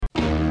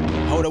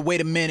Hold up,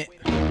 wait a minute.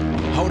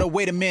 Hold up,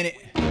 wait a minute.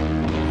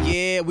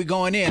 Yeah, we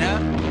going in,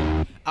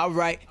 huh?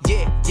 Alright,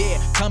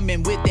 yeah,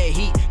 coming with that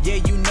heat. Yeah,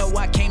 you know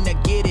I came to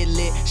get it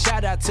lit.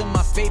 Shout out to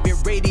my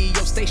favorite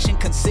radio station,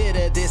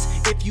 consider this.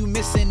 If you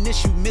missing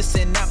this, you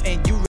missing out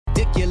and you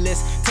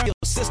ridiculous. Turn your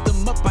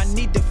system up, I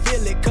need to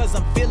feel it, cause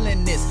I'm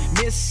feeling this.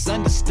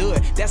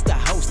 Misunderstood, that's the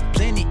host.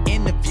 Plenty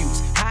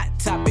interviews, hot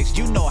topics,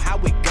 you know how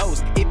it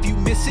goes. If you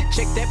miss it,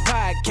 check that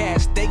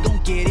podcast, they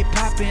gon' get it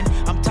poppin'.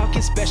 I'm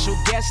talking special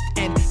guests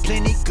and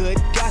plenty good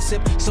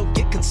gossip. So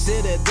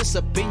consider this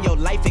up in your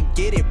life and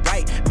get it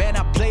right. Man,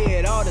 I play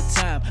it all the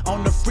time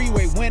on the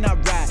freeway when I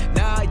ride.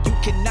 Nah, you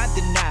cannot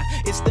deny,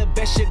 it's the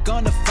best you're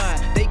gonna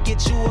find. They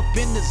get you up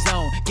in the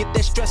zone, get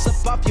that stress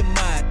up off your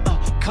mind.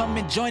 Come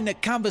and join the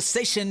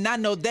conversation, I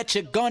know that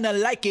you're gonna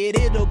like it.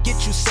 It'll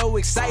get you so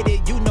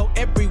excited, you know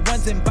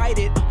everyone's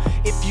invited.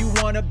 If you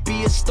wanna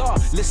be a star,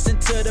 listen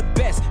to the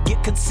best.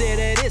 Get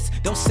consider this,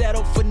 don't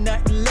settle for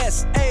nothing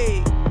less.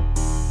 Hey,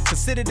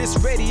 consider this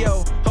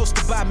radio,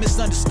 hosted by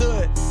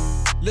Misunderstood.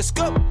 Let's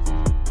go.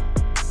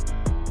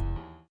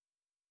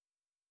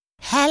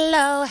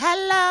 Hello,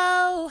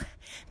 hello.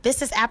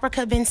 This is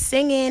Africa been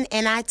singing,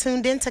 and I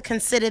tuned in to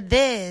Consider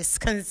This,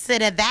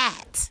 Consider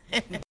That.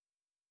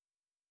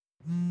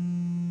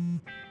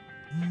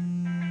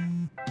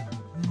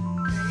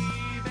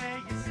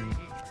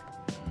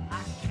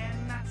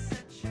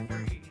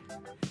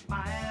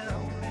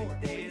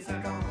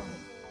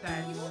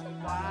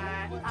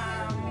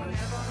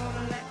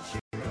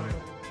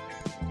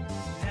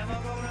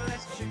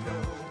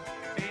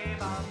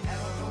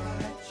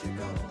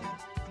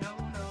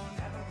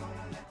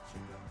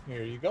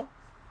 Here you go.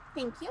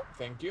 Thank you.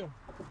 Thank you.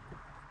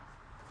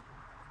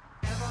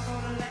 Never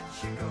gonna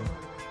let you go.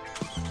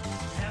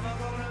 Never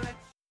gonna let you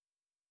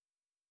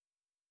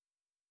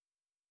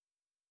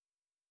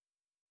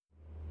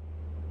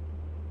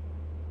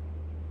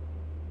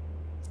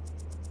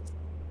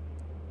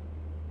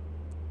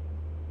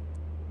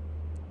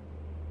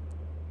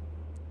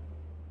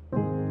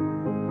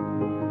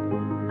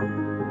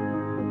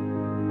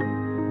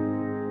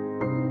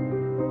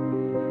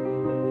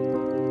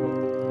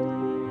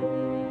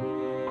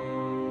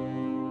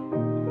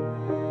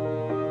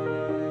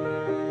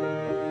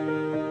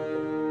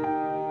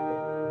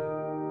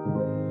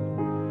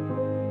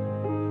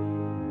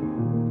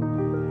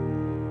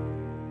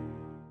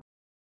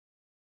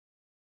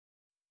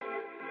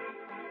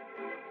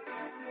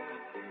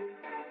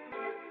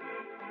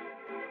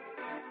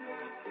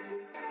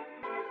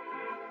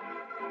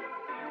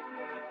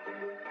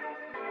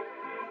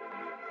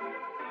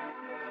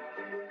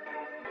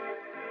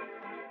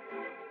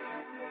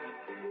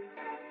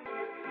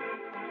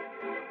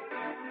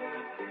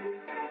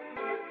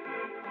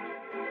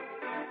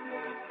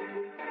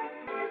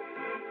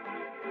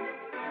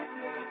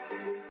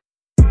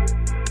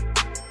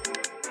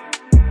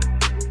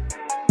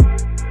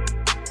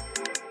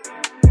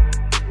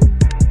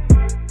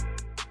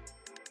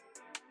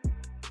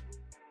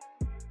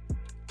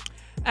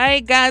All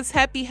right, guys,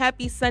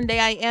 happy Sunday.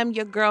 I am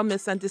your girl,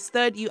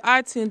 Misunderstood. You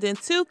are tuned in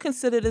to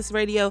Consider This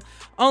Radio,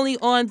 only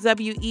on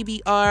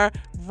WEBR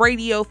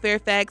Radio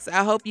Fairfax.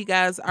 I hope you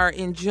guys are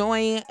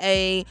enjoying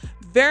a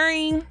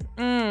very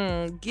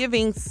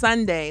giving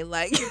Sunday.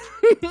 Like,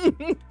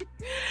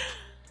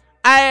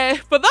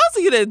 for those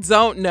of you that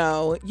don't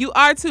know, you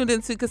are tuned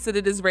into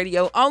Consider This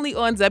Radio only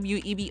on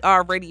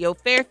WEBR Radio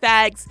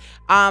Fairfax.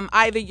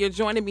 Either you're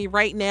joining me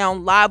right now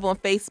live on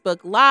Facebook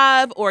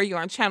Live, or you're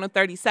on Channel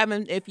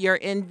 37 if you're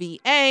in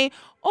VA,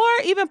 or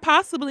even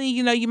possibly,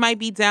 you might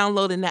be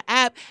downloading the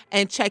app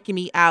and checking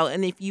me out.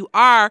 And if you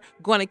are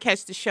going to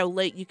catch the show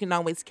late, you can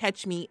always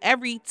catch me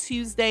every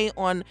Tuesday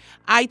on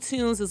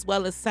iTunes as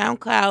well as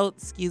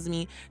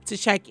SoundCloud, to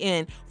check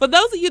in. For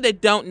those of you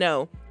that don't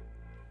know,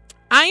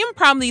 I am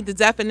probably the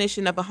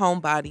definition of a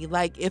homebody.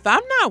 Like, if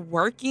I'm not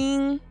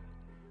working,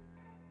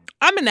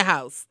 I'm in the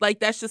house. Like,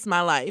 that's just my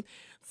life.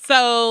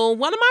 So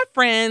one of my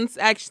friends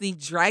actually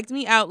dragged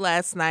me out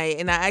last night,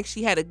 and I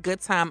actually had a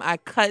good time. I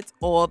cut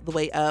all the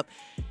way up.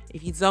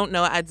 If you don't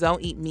know, I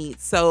don't eat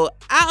meat. So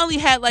I only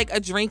had like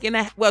a drink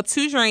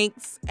two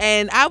drinks,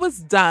 and I was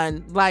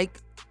done. Like,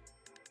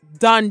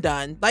 done.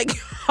 Like,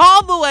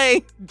 all the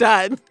way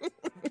done.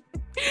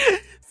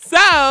 So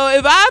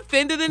if I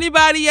offended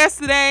anybody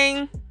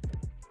yesterday,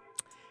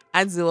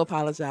 I do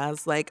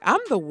apologize. Like, I'm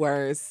the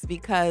worst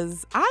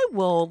because I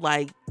will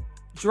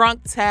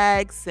drunk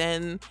text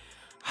and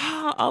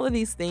all of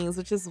these things,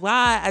 which is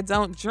why I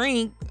don't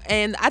drink.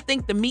 And I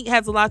think the meat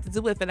has a lot to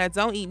do with it. I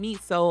don't eat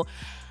meat. So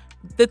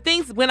the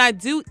things, when I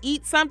do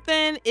eat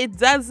something, it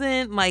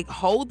doesn't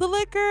hold the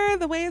liquor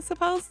the way it's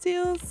supposed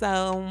to.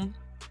 So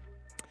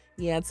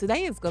yeah,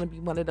 today is going to be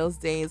one of those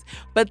days.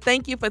 But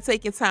thank you for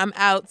taking time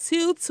out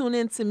to tune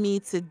in to me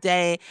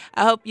today.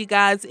 I hope you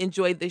guys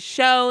enjoyed the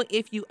show.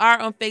 If you are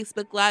on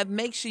Facebook Live,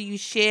 make sure you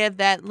share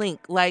that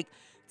link.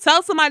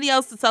 Tell somebody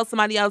else to tell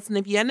somebody else. And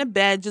if you're in the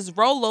bed, just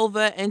roll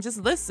over and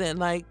just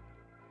listen.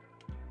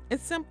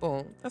 It's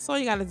simple. That's all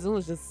you got to do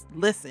is just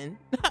listen.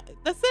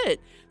 That's it.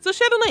 So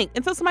share the link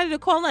and tell somebody to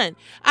call in.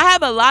 I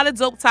have a lot of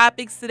dope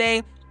topics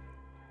today.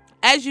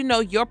 as you know,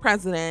 your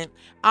president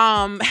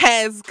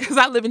has, because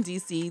I live in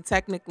DC,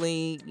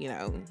 technically, you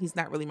know, he's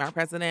not really my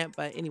president,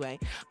 but anyway.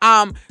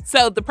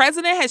 So the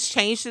president has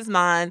changed his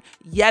mind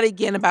yet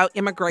again about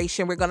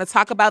immigration. We're going to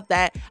talk about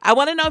that. I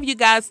want to know if you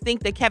guys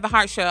think that Kevin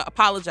Hart should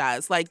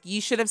apologize. Like,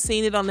 you should have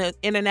seen it on the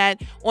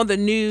internet, on the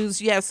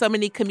news. You have so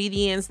many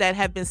comedians that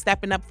have been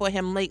stepping up for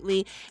him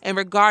lately in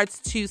regards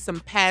to some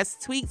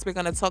past tweets. We're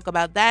going to talk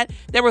about that.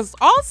 There was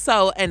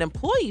also an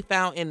employee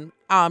found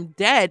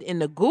dead in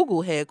the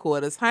Google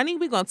headquarters. Honey,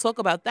 we're going to talk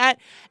about that.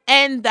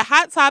 And the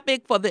hot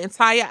topic for the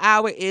entire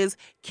hour is,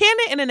 can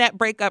the internet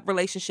break up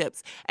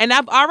relationships? And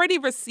I've already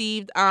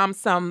received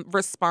some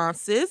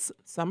responses,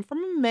 some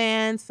from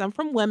men, some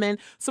from women.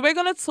 So we're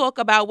going to talk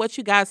about what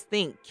you guys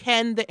think.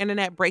 Can the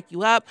internet break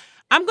you up?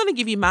 I'm going to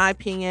give you my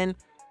opinion.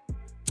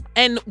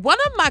 And one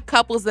of my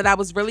couples that I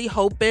was really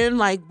hoping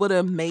like would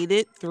have made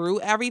it through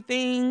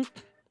everything,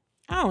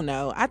 I don't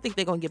know. I think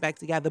they're going to get back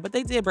together, but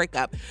they did break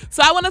up.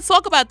 So I want to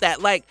talk about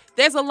that. Like,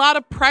 there's a lot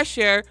of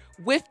pressure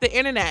with the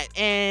internet.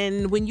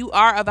 And when you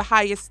are of a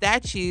higher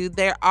stature,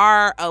 there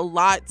are a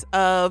lot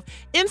of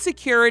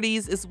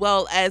insecurities as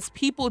well as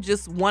people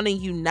just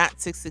wanting you not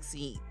to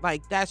succeed.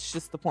 Like, that's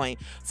just the point.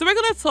 So we're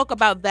going to talk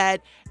about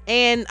that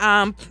and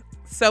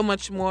so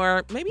much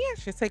more. Maybe I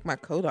should take my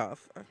coat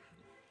off.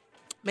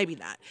 Maybe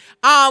not.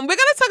 We're going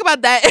to talk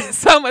about that and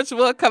so much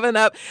more coming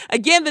up.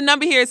 Again, the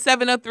number here is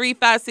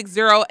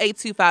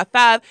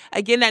 703-560-8255.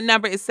 Again, that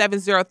number is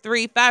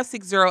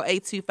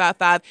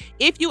 703-560-8255.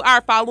 If you are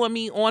following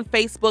me on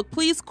Facebook,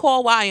 please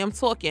call while I am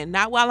talking,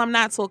 not while I'm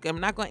not talking. I'm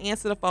not going to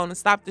answer the phone and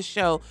stop the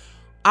show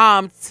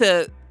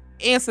to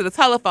answer the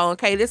telephone.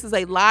 Okay, this is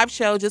a live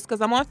show. Just because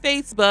I'm on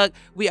Facebook,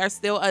 we are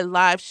still a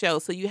live show.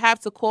 So you have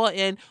to call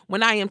in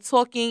when I am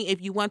talking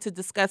if you want to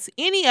discuss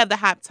any of the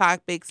hot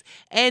topics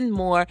and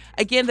more.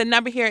 Again, the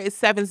number here is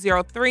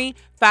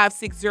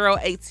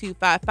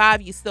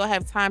 703-560-8255. You still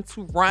have time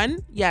to run.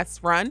 Yes,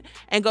 run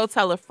and go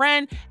tell a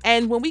friend.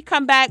 And when we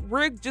come back,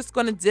 we're just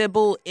going to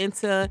dibble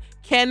into,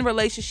 can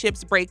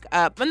relationships break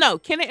up? But no,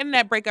 can the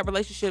internet break up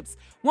relationships?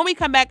 When we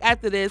come back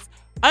after this.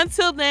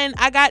 Until then,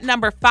 I got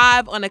number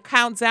 5 on the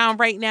countdown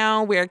right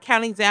now. We're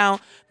counting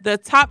down the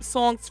top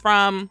songs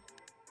from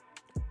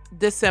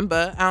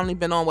December. I only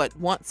been on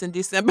once in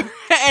December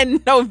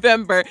and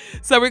November.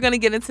 So we're going to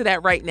get into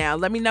that right now.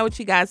 Let me know what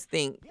you guys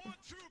think. 1,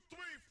 2, 3,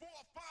 4,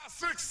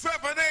 5, 6,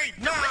 7, 8,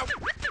 9. 1,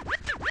 2, 3,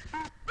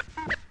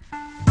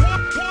 4, 5.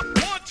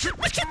 1, 2,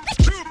 3,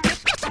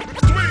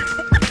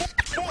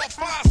 4,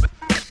 5.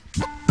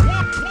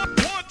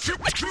 1, 2,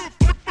 3,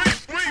 4,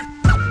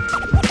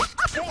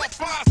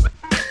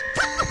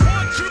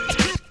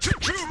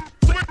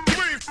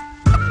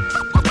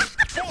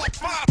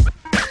 5.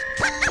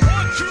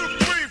 1, 2,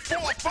 3,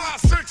 4, 5,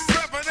 6,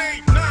 7,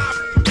 8, 9.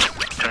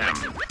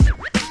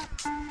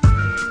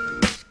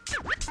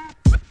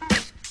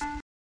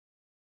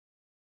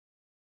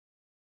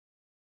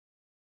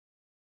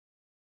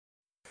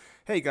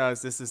 Hey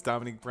guys, this is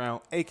Dominique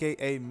Brown,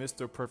 aka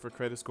Mr. Perfect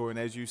Credit Score, and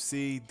as you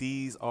see,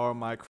 these are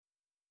my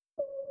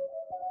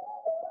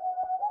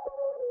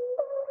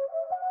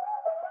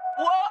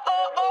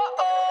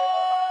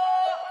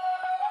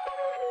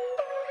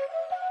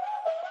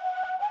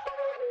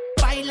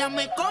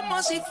Báilame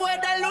como si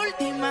fuera la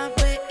última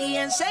vez y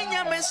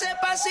enséñame ese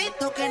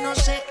pasito que no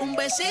sé, un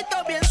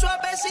besito bien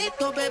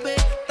suavecito, bebé.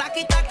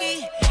 Taqui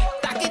taqui,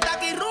 taqui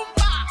taqui rumba.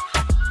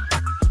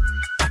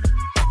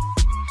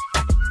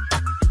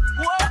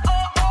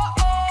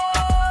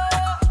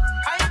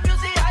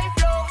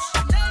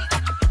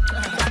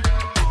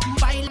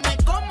 Báilame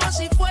como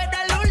si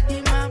fuera la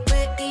última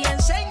vez y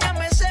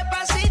enséñame ese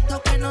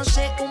pasito que no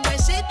sé, un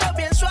besito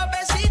bien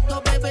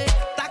suavecito, bebé.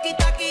 Taqui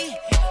taqui,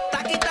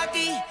 taqui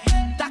taqui.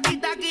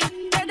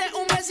 Tienes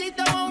un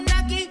besito o un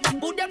aquí,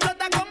 Buria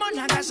flota como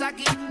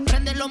Nagasaki.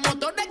 Prende los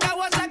motores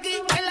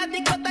Kawasaki, en la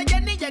discota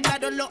Jenny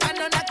llegaron los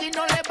Anunnaki.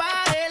 No le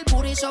baje, el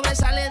booty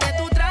sobresale de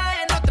tu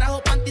traje. No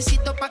trajo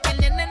panticito pa' que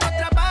el nene no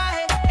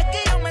trabaje. Es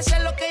que yo me sé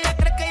lo que ella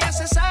cree que ya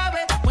se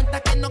sabe.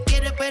 Cuenta que no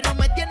quiere pero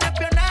me tiene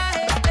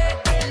espionaje.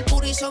 El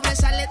booty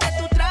sobresale de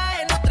tu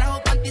traje. No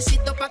trajo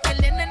panticito pa' que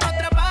el nene no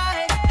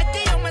trabaje. Es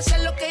que yo me sé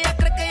lo que ella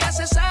cree que ya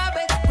se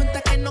sabe.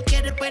 Cuenta que no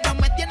quiere pero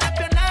me tiene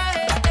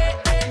espionaje.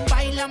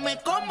 Báilame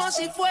como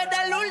si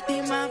fuera la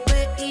última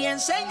vez y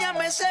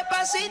enséñame ese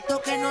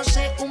pasito que no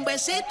sé, un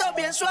besito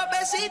bien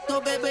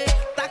suavecito, bebé.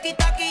 Taqui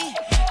taqui,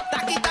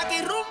 taqui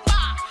taqui rumba.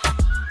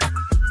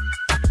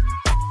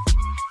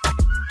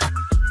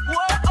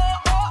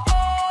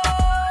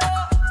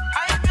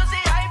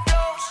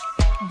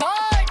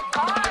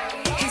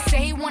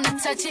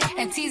 Touch it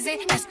and tease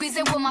it and squeeze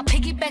it. With my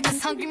piggyback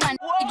is hungry, my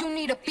you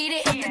need to feed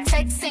it. If the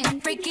text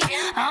ain't freaky,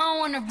 I don't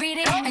wanna read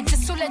it. And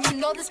just to let you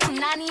know, this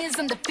Punani is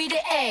undefeated.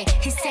 Ay,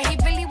 he said he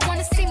really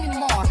wanna see me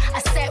more.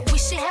 I said we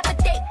should have a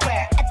date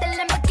where at the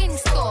Lamborghini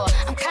store.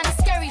 I'm kinda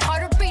scary,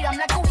 hard to read. I'm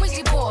like a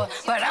Ouija board,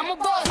 but I'm a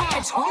boss.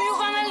 And who you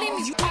gonna leave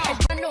me? I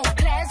no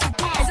class,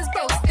 this is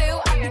broke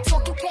still. I be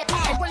talking cat.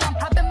 And when I'm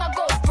popping my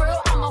gold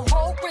grill, I'm a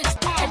whole rich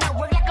and I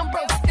work like I'm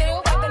broke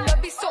still. The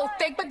love be so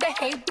fake, but the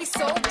hate be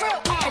so real.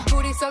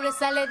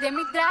 Sobresale de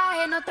mi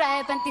traje. No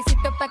traje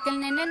panticito pa' que el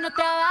nene no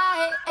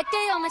trabaje. Es que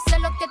yo me sé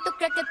lo que tú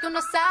crees que tú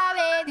no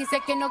sabes. Dice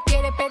que no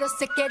quiere, pero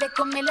se quiere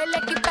comerle el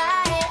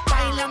equipaje.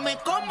 Báilame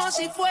como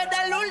si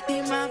fuera la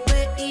última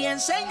vez y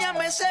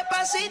enséñame ese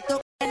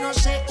pasito. Que no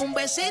sé, un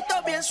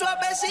besito bien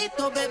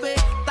suavecito, bebé.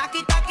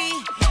 Taqui,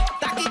 taqui,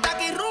 taqui,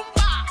 taqui,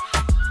 rumba.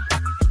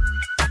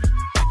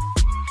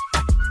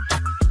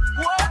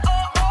 Whoa,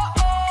 oh, oh,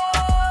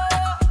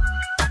 oh.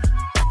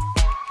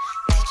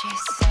 DJ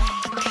Snake.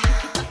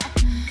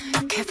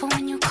 Careful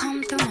when you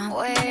come through my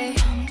way.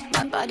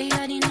 My body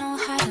already know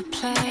how to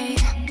play.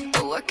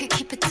 The work it,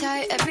 keep it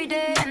tight every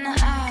day. And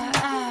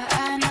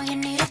I know you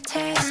need a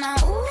taste.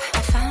 And ooh,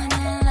 I'm falling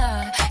in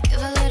love.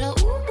 Give a little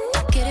ooh,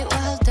 get it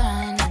well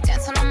done.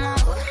 Dance on my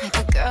ooh, make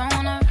a girl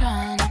wanna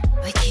run.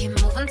 We keep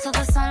moving till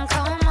the sun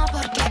come up.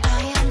 Porque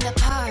I am the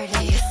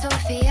party. It's a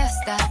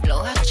fiesta.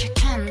 Blow out your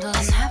candles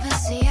and have a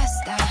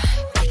siesta.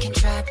 We can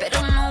try, but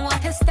no one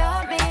can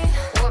stop me.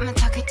 What my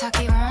talkie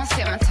wants,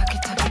 yeah, my talkie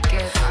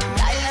gets on.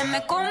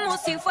 Báilame como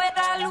si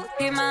fuera la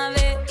última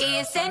vez. Y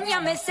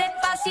enséñame ese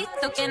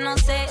pasito que no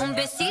sé. Un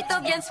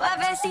besito bien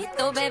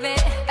suavecito, bebé.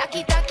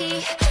 Taqui,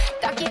 taqui,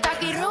 taqui,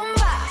 taqui,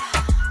 rumba.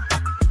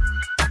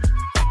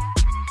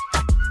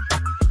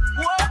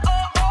 Whoa,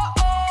 oh, oh,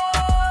 oh.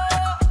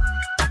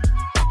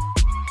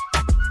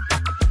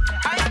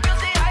 High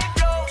music, high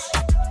flows.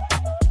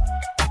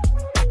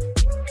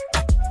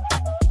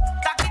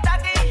 Taqui,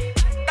 taqui,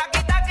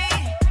 taqui, taqui.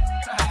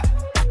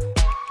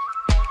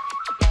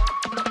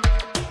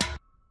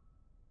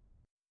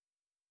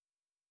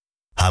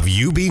 Have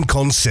you been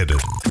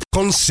considered?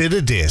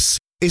 Consider This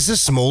is a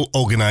small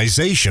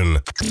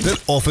organization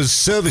that offers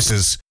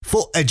services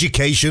for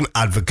education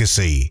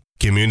advocacy,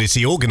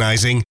 community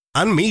organizing,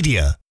 and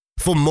media.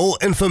 For more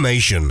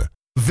information,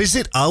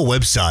 visit our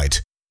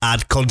website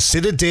at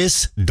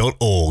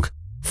considerdis.org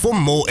for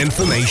more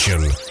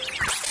information.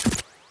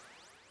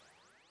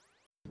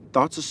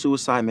 Thoughts of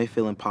suicide may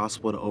feel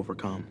impossible to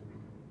overcome,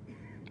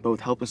 but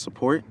with help and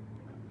support,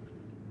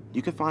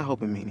 you can find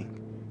hope and meaning.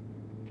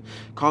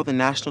 Call the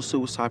National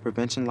Suicide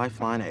Prevention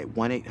Lifeline at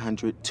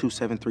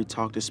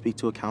 1-800-273-TALK to speak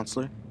to a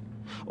counselor,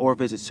 or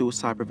visit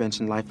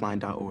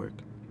suicidepreventionlifeline.org.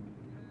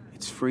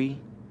 It's free,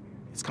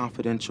 it's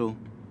confidential,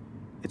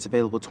 it's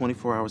available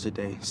 24 hours a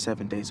day,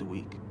 7 days a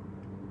week.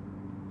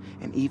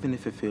 And even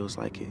if it feels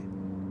like it,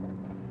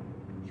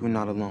 you're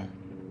not alone.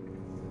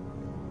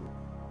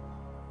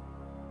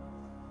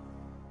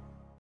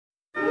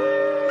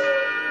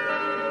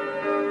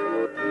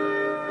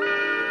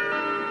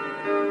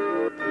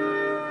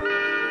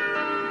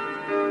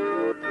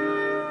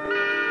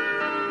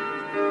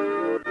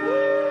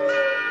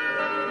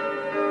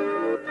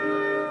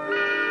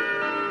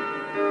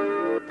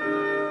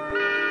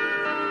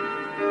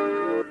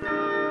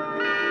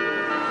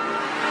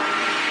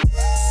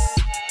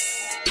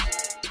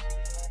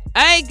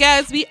 Alright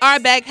guys, we are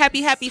back.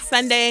 Happy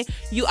Sunday.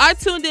 You are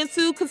tuned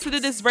into Consider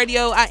This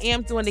Radio. I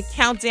am doing the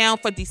countdown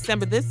for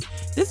December. This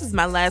is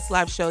my last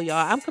live show, y'all.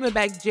 I'm coming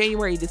back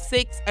January the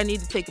 6th. I need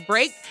to take a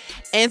break.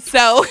 And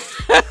so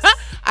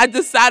I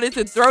decided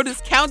to throw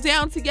this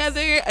countdown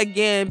together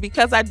again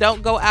because I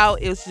don't go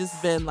out. It's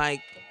just been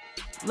like,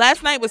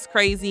 last night was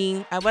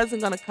crazy. I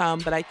wasn't going to come,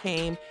 but I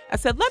came. I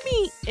said, let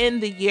me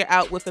end the year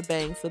out with a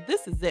bang. So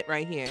this is it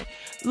right here.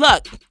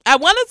 Look, I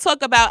want to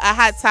talk about a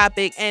hot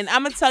topic, and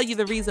I'm going to tell you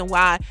the reason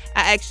why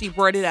I actually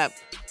brought it up.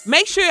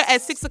 Make sure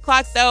at 6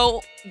 o'clock,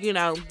 though,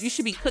 you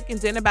should be cooking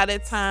dinner by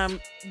that time.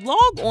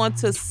 Log on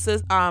to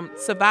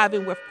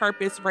Surviving with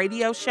Purpose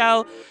radio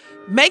show.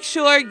 Make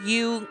sure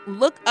you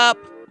look up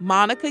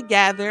Monica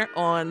Gather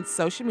on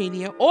social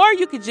media, or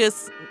you could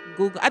just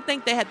Google. I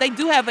think they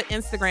do have an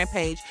Instagram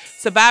page,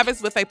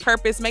 Survivors with a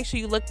Purpose. Make sure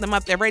you look them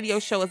up. Their radio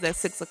show is at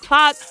 6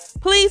 o'clock.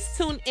 Please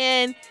tune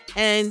in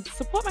and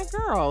support my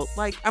girl.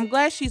 Like, I'm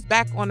glad she's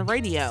back on the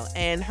radio,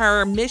 and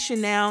her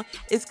mission now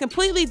is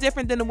completely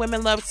different than the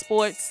Women Love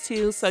Sports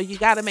too. So you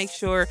got to make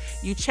sure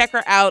you check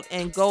her out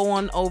and go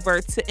on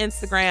over to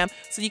Instagram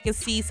so you can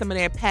see some of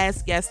their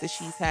past guests that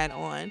she's had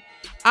on.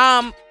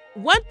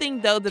 One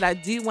thing though that I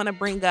do want to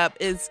bring up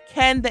is,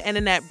 can the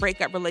internet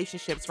break up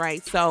relationships,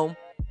 right? So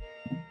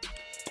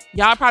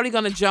y'all probably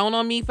gonna joan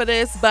on me for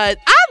this, but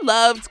I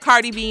loved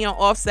Cardi B and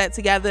Offset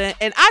together,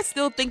 and I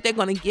still think they're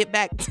gonna get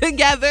back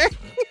together.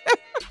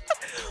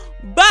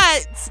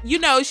 But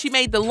she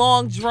made the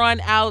long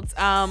drawn out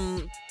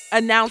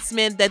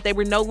announcement that they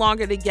were no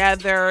longer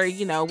together,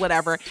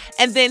 whatever.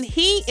 And then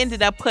he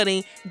ended up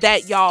putting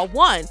that y'all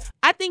won.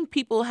 I think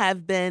people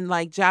have been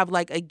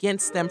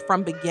against them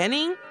from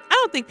beginning. I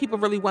don't think people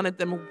really wanted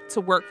them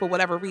to work for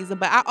whatever reason,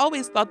 but I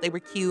always thought they were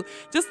cute.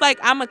 Just like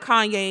I'm a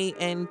Kanye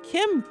and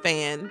Kim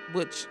fan,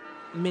 which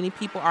many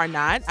people are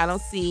not. I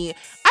think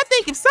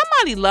if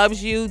somebody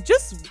loves you,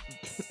 just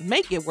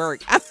make it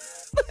work.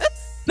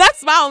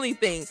 That's my only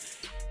thing.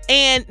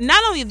 And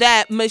not only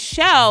that,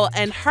 Michelle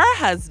and her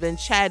husband,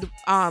 Chad,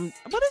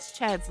 what is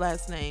Chad's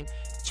last name?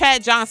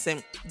 Chad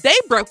Johnson. They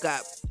broke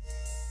up.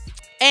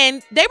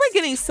 And they were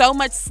getting so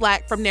much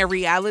slack from their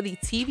reality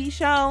TV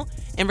show.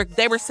 and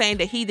they were saying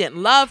that he didn't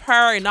love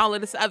her and all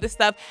of this other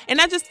stuff. And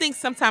I just think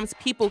sometimes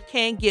people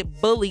can get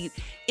bullied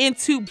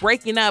into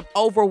breaking up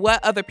over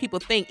what other people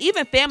think,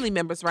 even family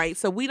members, right?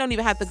 So we don't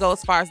even have to go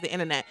as far as the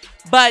internet,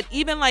 but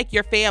even like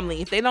your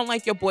family, if they don't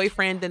like your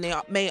boyfriend, then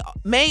they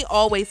may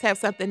always have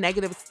something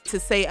negative to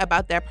say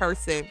about that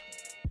person.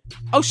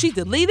 Oh, she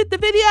deleted the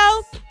video?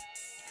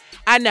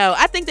 I know.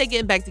 I think they're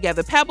getting back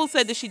together. Pebble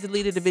said that she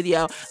deleted the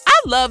video.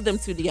 I love them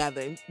two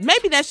together.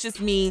 Maybe that's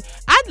just me.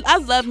 I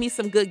love me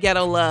some good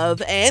ghetto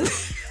love, and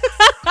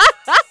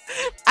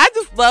I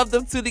just love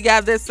them two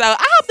together. So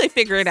I hope they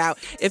figure it out.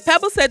 If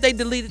Pebble said they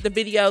deleted the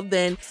video,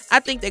 then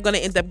I think they're going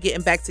to end up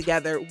getting back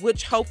together,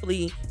 which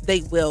hopefully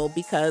they will,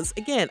 because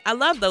again, I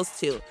love those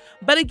two.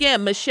 But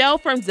again, Michelle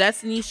from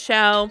Destiny's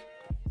Child,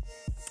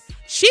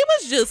 she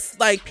was just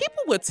like,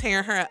 people were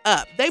tearing her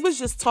up. They was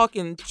just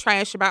talking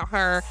trash about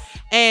her.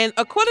 And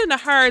according to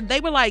her,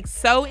 they were like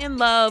so in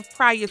love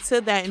prior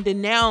to that. And then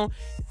now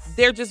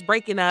they're just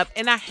breaking up.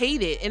 And I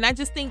hate it. And I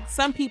just think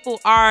some people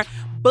are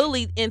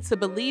bullied into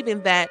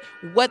believing that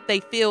what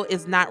they feel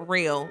is not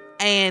real.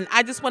 And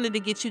I just wanted to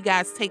get you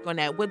guys' take on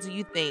that. What do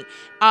you think?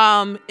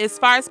 As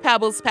far as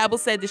Pebble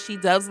said that she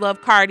does love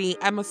Cardi.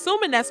 I'm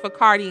assuming that's for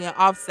Cardi and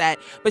Offset.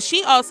 But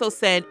she also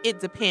said it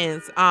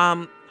depends.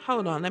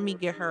 Hold on, let me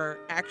get her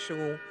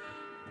actual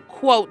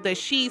quote that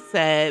she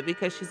said,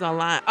 because she's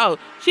online. Oh,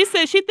 she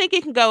said she think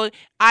it can go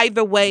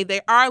either way.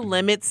 There are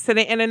limits to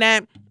the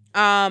internet.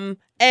 And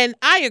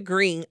I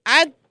agree.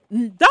 I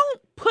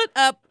don't put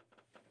up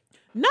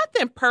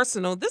nothing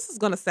personal. This is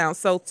going to sound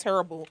so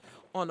terrible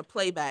on the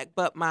playback,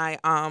 but my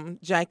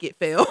jacket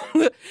fell.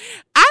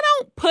 I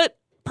don't put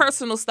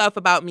personal stuff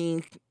about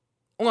me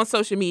on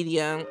social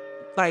media.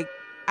 Like,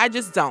 I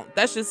just don't.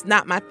 That's just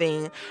not my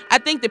thing. I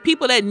think the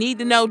people that need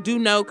to know do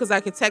know, because I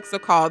can text or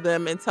call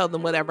them and tell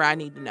them whatever I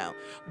need to know.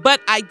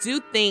 But I do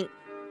think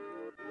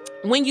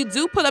when you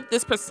do put up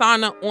this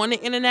persona on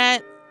the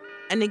internet,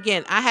 and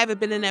again, I haven't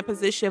been in that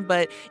position,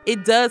 but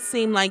it does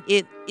seem like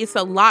it's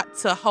a lot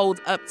to hold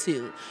up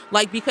to.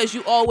 Like, because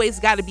you always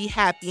got to be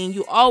happy and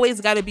you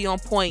always got to be on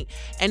point.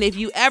 And if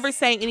you ever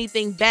say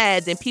anything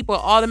bad, then people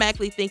are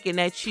automatically thinking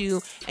that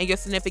you and your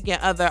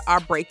significant other are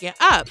breaking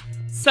up.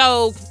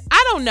 So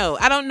I don't know.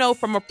 I don't know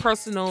from a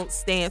personal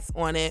stance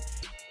on it.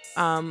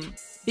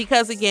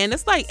 Because again,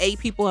 it's like 8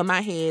 people in my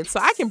head, so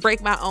I can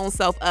break my own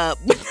self up.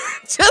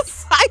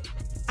 Just like,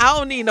 I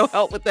don't need no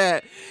help with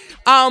that.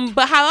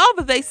 But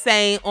however they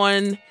say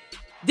on,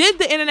 did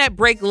the internet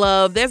break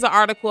love? There's an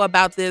article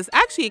about this.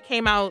 Actually, it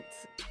came out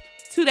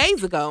 2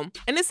 days ago,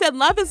 and it said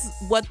love is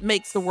what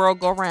makes the world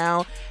go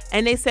round.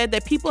 And they said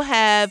that people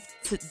have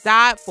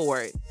died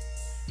for it.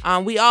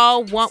 We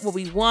all want what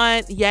we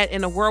want, yet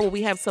in a world where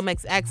we have so much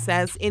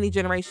access, any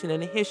generation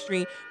in the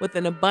history with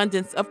an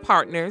abundance of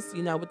partners,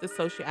 you know, with the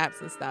social apps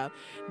and stuff,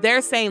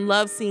 they're saying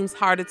love seems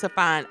harder to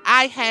find.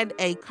 I had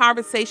a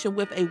conversation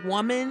with a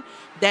woman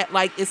that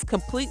like is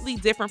completely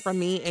different from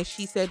me, and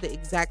she said the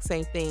exact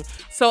same thing.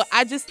 So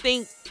I just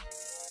think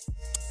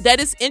that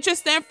it's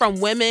interesting from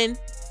women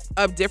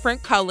of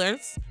different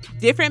colors,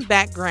 different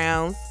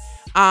backgrounds,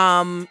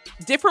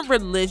 different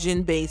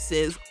religion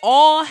bases,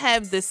 all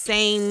have the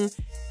same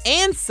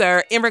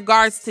answer in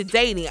regards to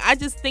dating. I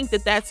just think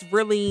that that's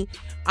really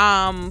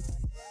I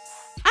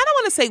don't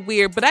want to say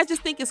weird, but I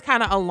just think it's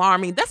kind of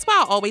alarming. That's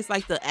why I always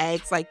like to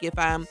ask, like if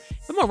I'm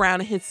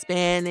around a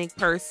Hispanic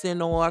person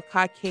or a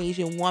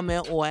Caucasian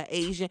woman or an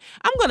Asian,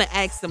 I'm going to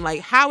ask them like,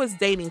 how is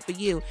dating for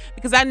you?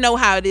 Because I know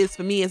how it is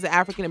for me as an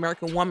African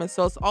American woman.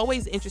 So it's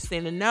always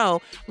interesting to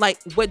know,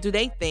 like, what do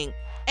they think?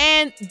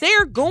 And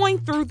they're going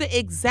through the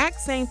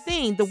exact same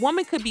thing. The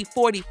woman could be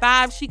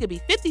 45, she could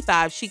be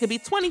 55, she could be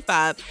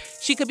 25,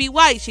 she could be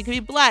white, she could be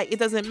black. It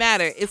doesn't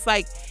matter. It's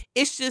like,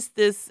 it's just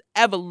this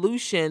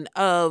evolution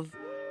of,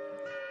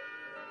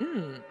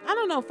 I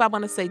don't know if I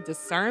want to say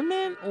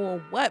discernment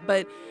or what,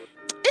 but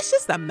it's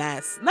just a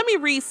mess. Let me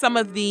read some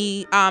of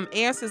the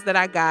answers that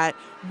I got.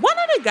 One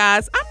of the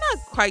guys, I'm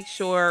not quite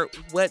sure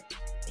what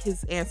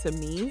his answer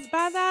means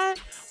by that,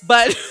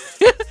 but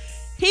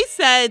he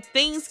said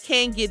things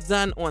can get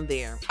done on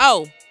there.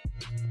 Oh,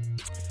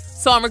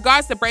 so in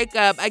regards to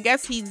breakup, I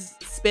guess he's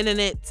spinning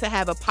it to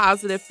have a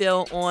positive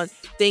feel on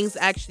things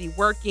actually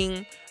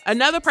working.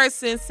 Another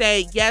person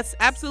said, yes,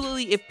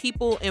 absolutely, if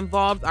people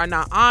involved are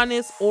not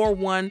honest or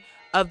one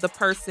of the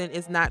person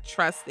is not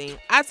trusting.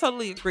 I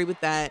totally agree with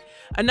that.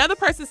 Another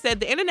person said,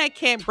 the internet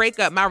can't break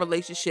up my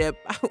relationship.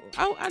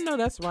 Oh, I know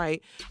that's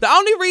right. The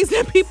only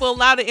reason people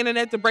allow the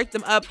internet to break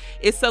them up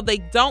is so they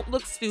don't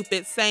look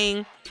stupid,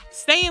 staying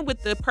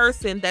with the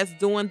person that's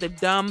doing the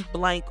dumb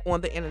blank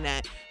on the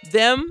internet.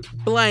 Them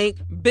blank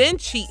been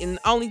cheating.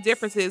 Only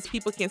difference is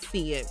people can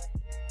see it.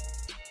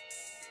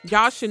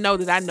 Y'all should know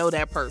that I know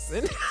that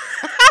person.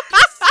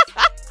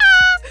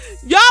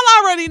 Y'all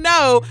already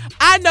know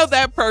I know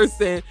that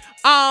person.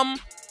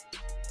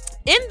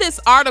 In this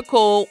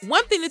article,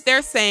 one thing that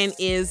they're saying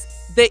is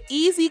the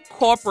easy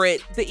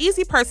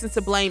person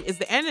to blame is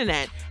the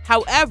internet.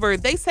 However,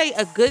 they say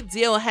a good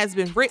deal has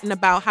been written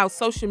about how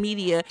social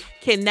media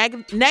can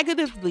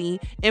negatively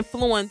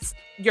influence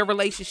your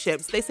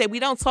relationships. They say we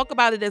don't talk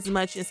about it as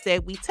much.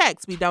 Instead, we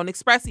text. We don't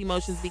express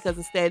emotions because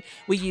instead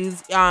we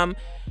use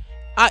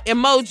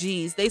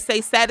emojis. They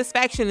say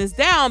satisfaction is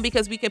down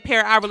because we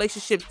compare our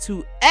relationship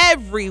to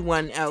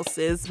everyone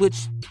else's,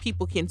 which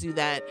people can do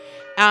that.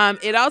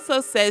 It also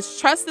says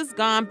trust is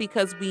gone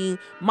because we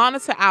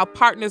monitor our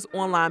partner's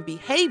online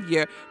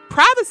behavior.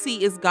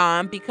 Privacy is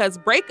gone because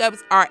breakups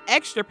are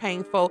extra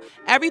painful.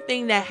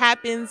 Everything that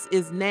happens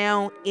is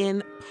now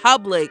in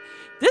public.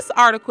 This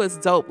article is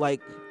dope.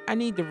 Like, I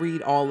need to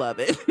read all of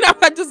it. Now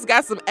I just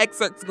got some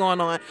excerpts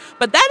going on.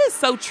 But that is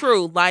so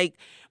true. Like,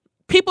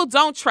 people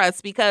don't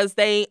trust because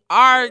they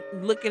are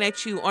looking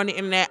at you on the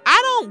internet.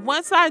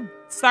 Once I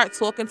start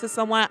talking to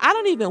someone, I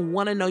don't even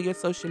want to know your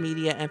social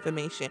media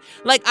information.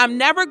 Like, I'm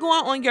never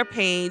going on your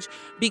page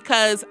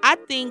because I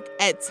think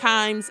at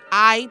times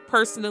I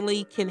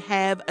personally can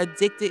have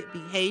addicted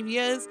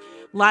behaviors.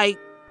 Like,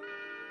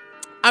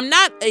 I'm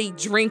not a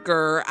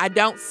drinker. I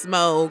don't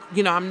smoke.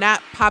 I'm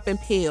not popping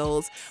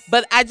pills.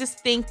 But I just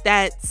think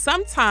that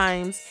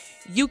sometimes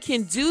you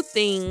can do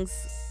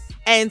things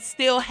and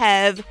still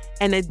have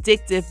an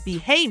addictive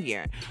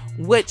behavior,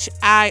 which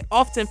I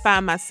often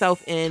find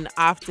myself in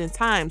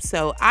oftentimes.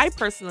 So I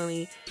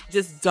personally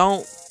just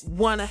don't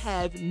want to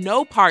have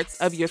no parts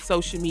of your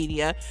social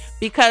media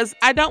because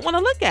I don't want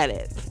to look at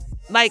it.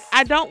 Like,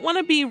 I don't want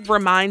to be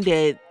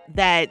reminded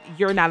that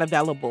you're not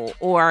available,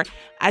 or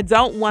I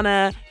don't want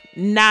to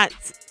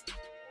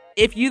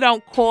if you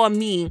don't call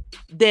me,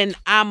 then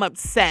I'm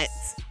upset.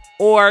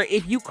 Or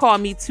if you call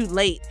me too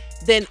late,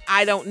 then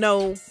I don't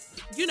know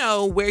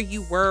where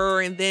you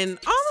were, and then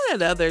all of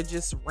that other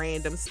just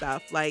random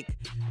stuff. Like,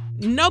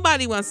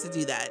 nobody wants to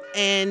do that.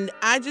 And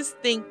I just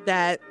think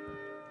that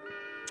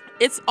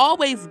it's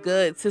always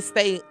good to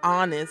stay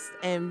honest,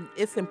 and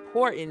it's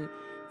important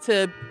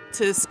to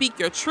speak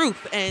your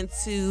truth and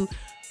to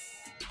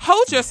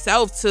hold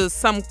yourself to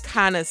some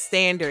kind of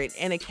standard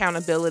and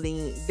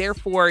accountability.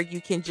 Therefore, you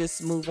can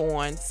just move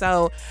on.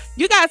 So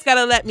you guys got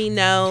to let me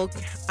know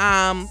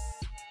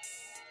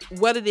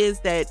what it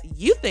is that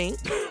you think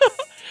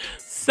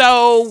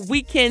so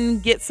we can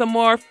get some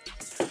more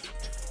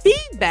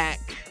feedback.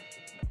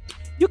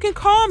 You can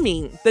call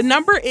me. The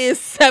number is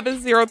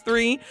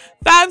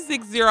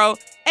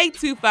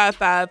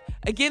 703-560-8255.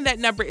 Again, that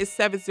number is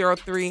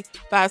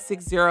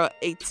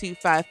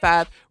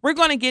 703-560-8255. We're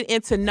going to get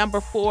into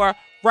number 4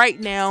 right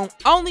now,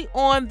 only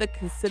on the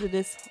Consider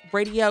This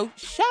Radio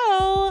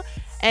Show.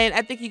 And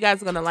I think you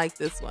guys are going to like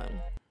this one.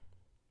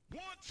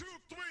 1, 2,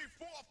 3,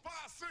 4, 5,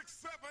 6,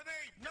 7,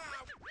 8, 9.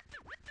 1,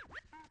 2, 3,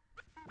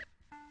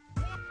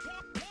 4,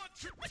 5. 1,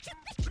 2, 3, 4,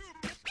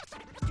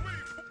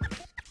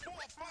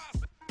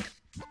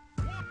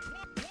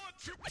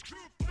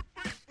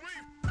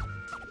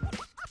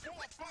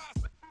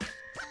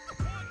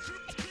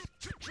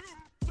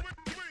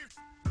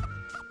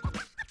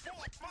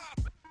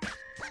 5.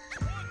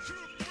 1, 2,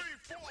 3,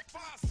 4,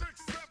 5,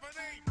 6, 7,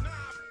 8, 9.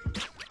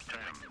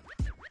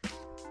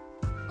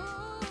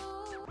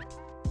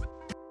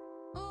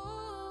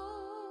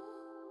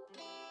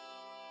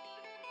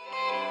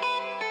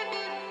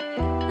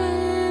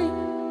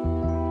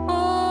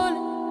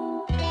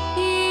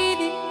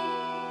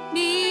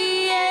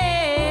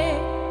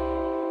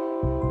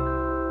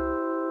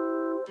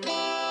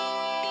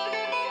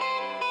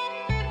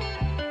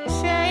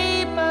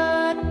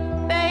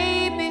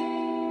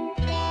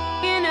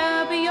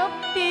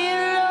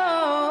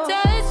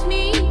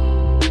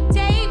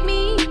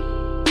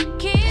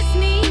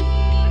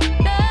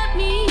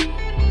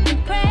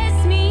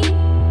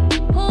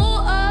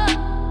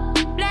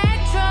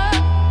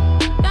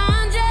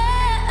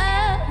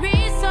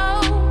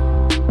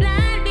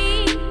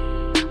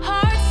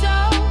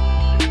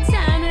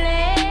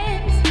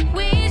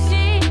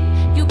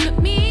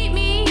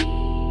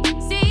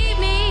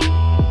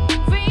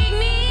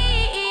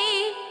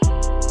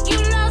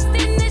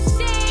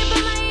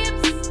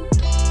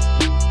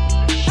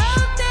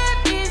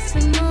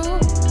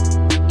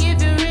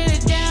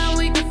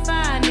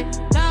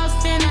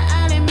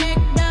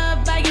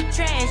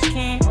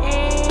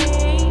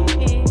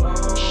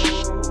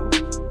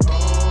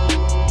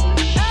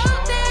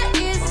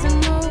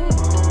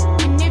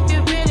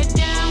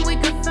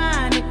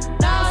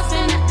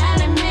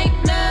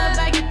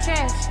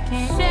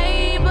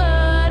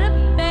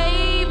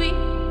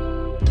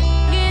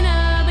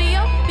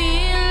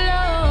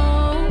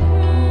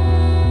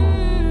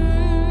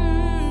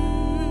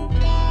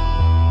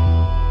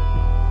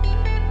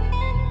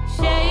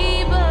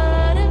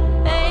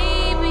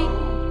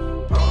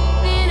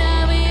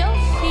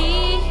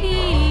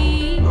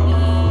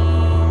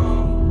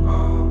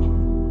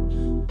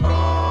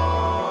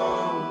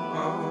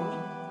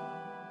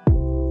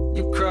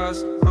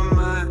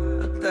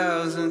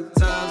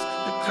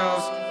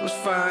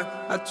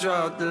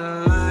 draw the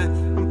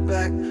line. I'm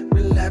back,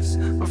 relapse,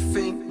 I'm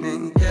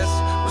fainting. Yes,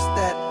 what's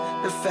that?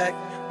 In fact,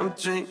 I'm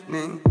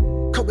dreaming.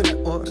 Coconut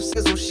oil, the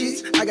scissors on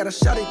sheets. I got a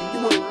shot at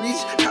you wanna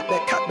reach. Cop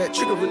back,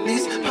 trigger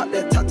release. Pop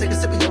that top, take a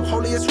sip of your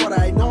holiest water.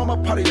 I know I'm a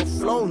part of your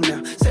flow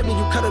now. Say me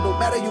you cut it, don't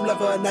matter, you love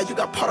her or not. You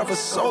got part of her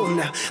soul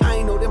now. I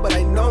ain't know them, but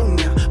I know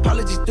now.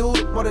 Apologies due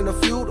to more than a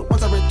few. The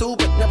ones I ran through,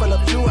 but never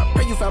loved you. I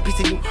pray you found peace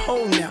and you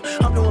whole now.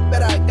 I'm doing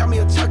better, I got me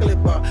a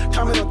chocolate bar.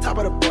 Climbing on top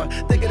of the bar.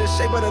 Think of the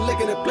shape of the lick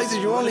of the places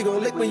you only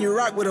gon' lick when you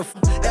rock with a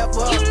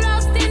forever. You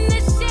lost in the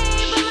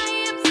shade of my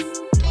hips.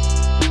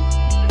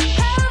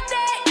 How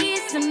that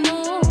is the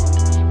move.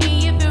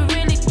 And if you're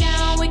really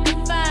down, we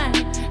can find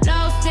it.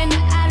 Lost in the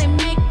alley,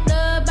 make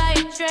love by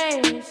your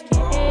trash.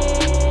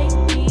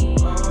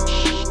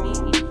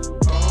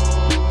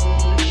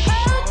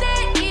 How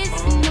that is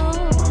the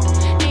move.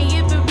 And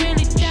if you're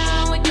really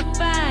down, we can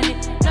find it.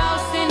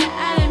 Lost in the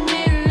alley,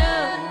 make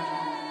love.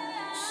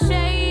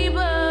 Shape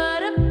of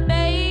the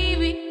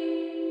baby.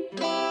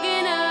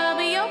 Can I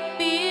be your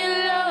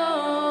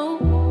pillow?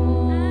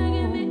 I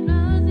can be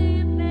close to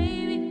you,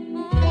 baby.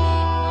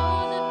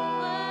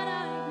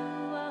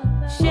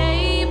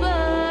 Shape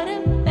of the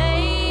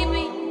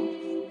baby.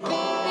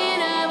 Can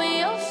I be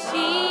your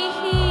sheet?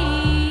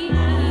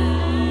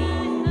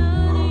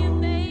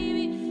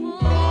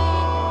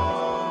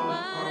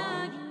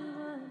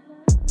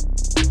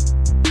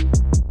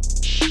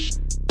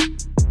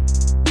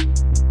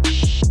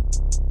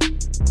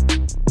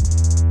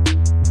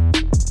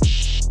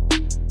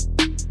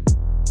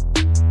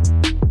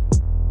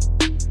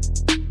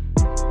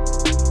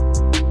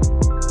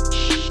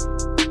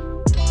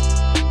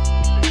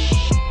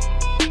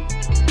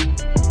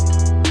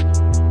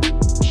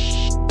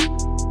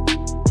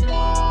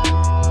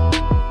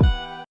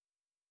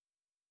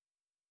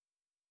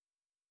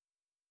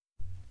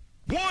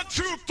 One,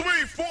 two,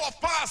 three, 4,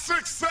 5,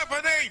 6, 7,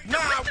 8, 9.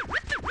 One,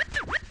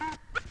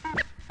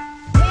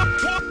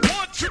 two, 3, 4, 5.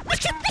 One, two, 3,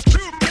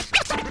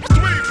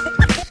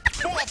 4,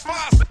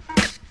 5.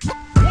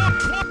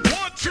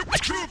 1, 2, 3,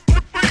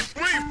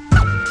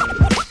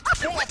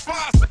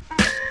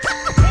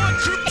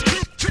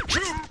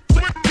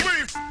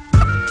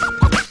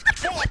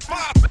 4,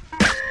 5.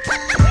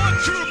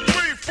 1, 2,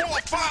 3,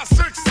 4, 5,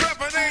 6,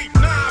 7, 8,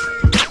 9.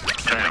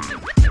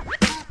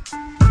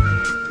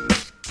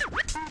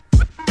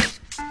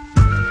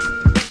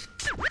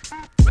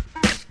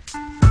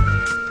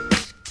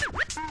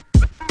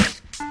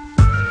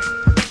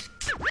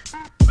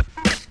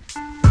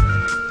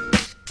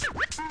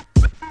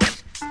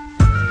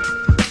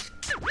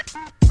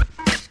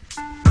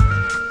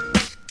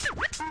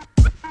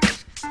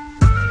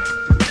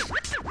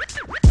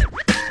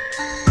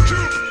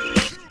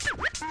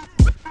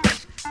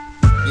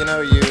 You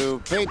know,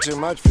 you paid too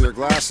much for your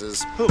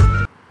glasses. Who?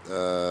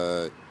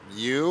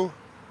 You?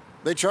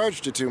 They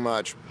charged you too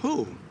much.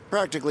 Who?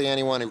 Practically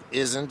anyone who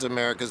isn't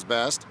America's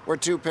Best. Where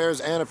 2 pairs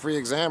and a free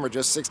exam are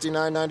just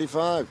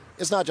 $69.95.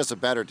 It's not just a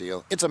better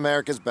deal, it's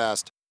America's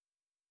Best.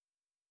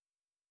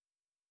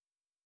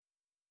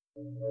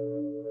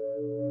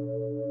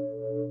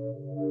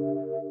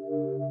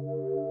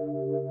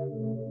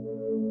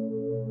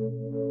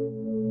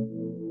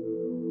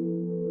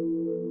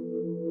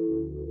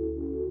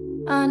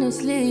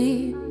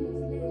 Honestly,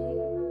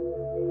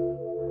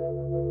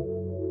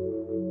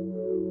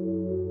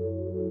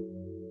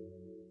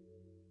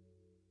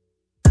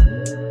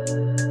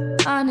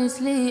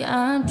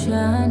 I'm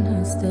trying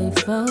to stay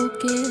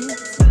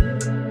focused.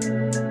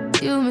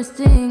 You must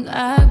think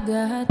I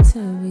got to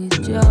be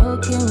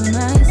joking when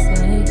I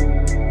say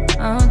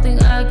I don't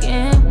think I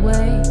can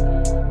wait.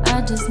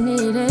 I just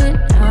need it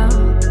now.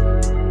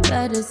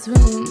 Let it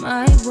swing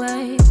my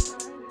way.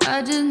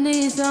 I just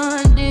need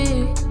some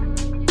dick.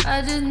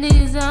 I just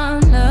need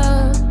some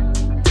love.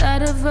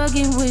 Tired of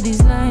fucking with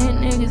these lying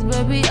niggas,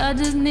 baby. I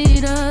just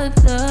need a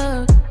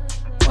thug.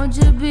 Won't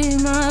you be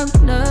my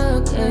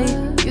plug,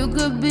 ayy? You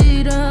could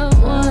be the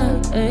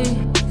one, ayy.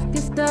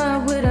 Get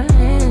started with a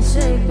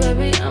handshake,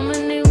 baby. I'ma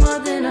need more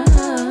than a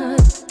hug.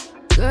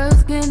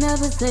 Girls can't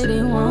never say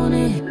they want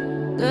it.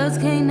 Girls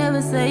can't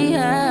never say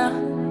how.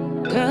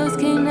 Girls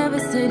can't never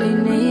say they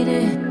need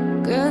it.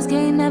 Girls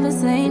can't never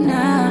say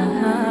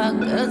nah.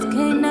 Girls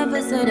can't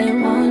never say they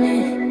want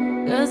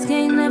it. Girls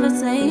can't never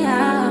say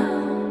how.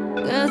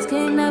 Girls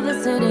can't never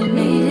say they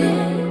need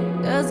it.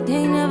 Girls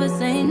can't never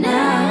say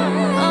now.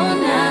 Oh,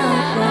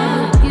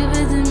 now, baby. Give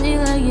it to me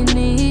like you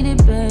need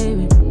it,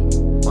 baby.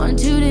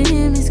 Want you to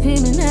hear me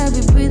screaming,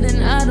 heavy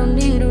breathing. I don't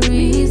need a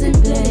reason,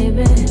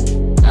 baby.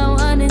 I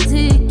want it till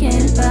you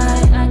can't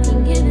buy. I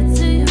can give it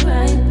to you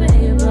right,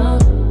 baby.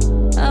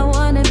 I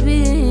wanna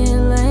be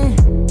healing.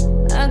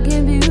 I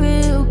can be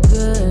real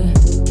good.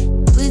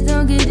 Please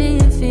don't get in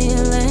your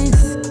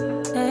feelings.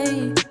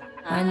 Hey,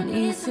 I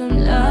need some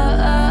love.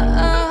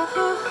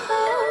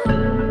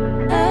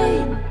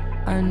 Hey,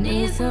 I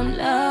need some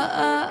love.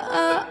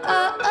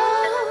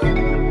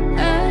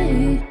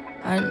 Hey,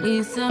 I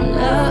need some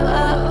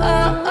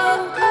love.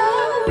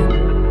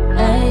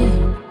 Hey,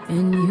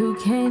 and you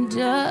can't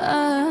judge.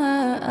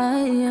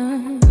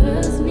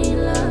 Girls need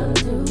love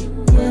too.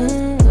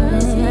 Yeah,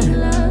 girls need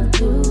love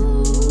too.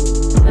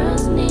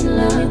 Girls need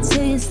love. Let me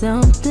tell you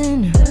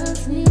something.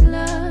 Girls need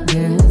love.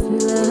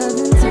 Girls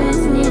love.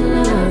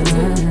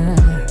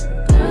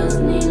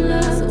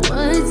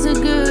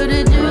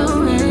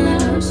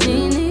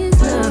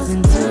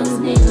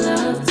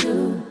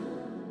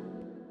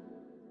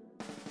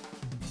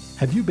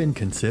 you been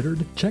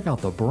considered? Check out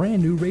the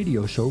brand new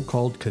radio show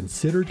called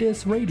Consider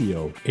This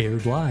Radio,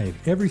 aired live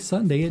every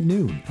Sunday at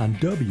noon on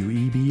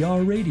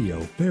WEBR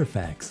Radio,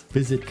 Fairfax.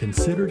 Visit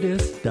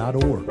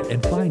considerthis.org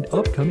and find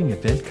upcoming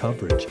event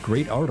coverage,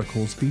 great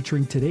articles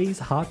featuring today's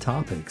hot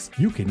topics.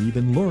 You can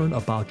even learn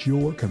about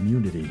your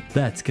community.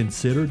 That's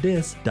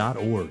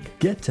considerthis.org.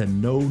 Get to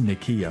know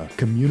Nakia,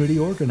 community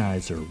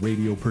organizer,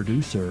 radio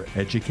producer,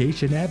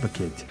 education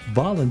advocate,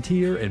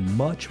 volunteer, and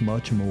much,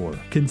 much more.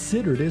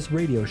 Consider This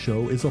Radio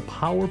Show is a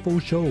powerful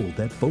show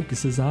that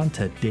focuses on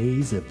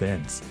today's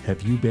events.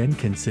 Have you been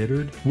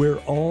considered? Where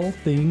all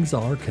things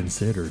are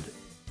considered.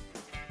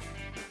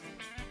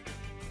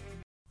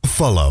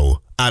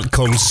 Follow at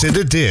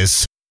Consider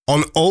This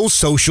on all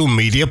social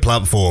media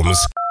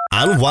platforms.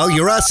 And while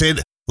you're at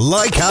it,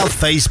 like our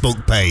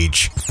Facebook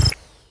page.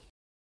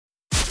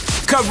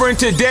 Covering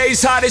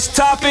today's hottest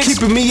topics,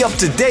 keeping me up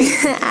to date.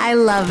 I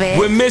love it.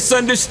 We're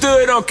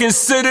Misunderstood on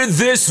Consider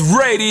This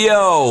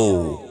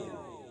Radio.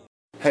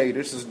 Hey,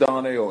 this is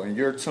Donnell, and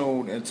you're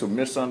tuned into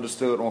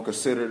Misunderstood on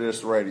Consider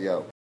This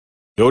Radio.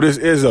 Yo, this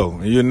is Izzo,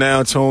 and you're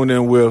now tuned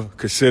in with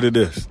Consider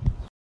This.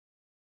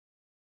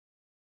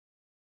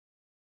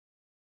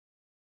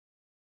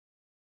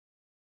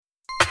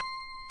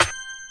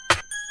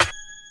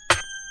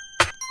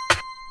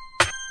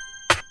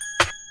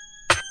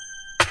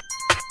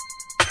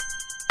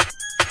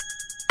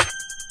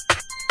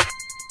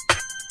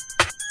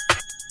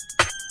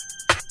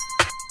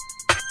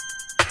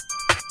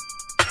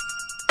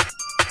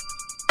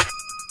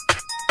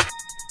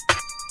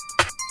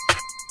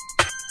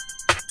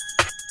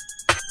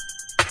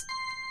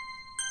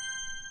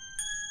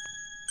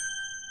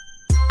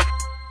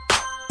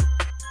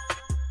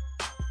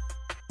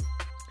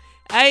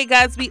 Hey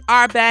guys, we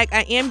are back.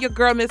 I am your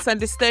girl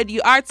Misunderstood.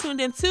 You are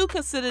tuned in to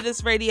Consider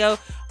This Radio,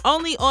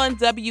 only on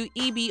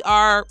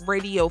WEBR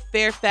Radio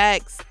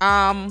Fairfax.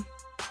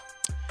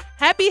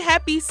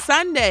 Happy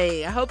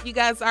Sunday. I hope you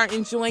guys are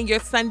enjoying your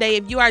Sunday.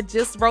 If you are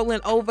just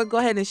rolling over, go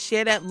ahead and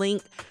share that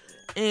link.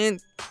 And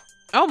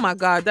oh my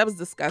God, that was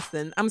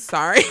disgusting. I'm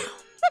sorry.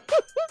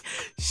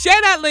 Share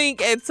that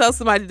link and tell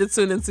somebody to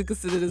tune in to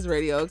Consider This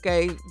Radio,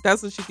 okay?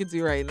 That's what you can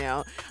do right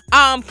now.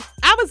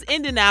 I was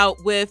ending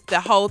out with the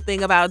whole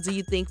thing about, do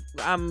you think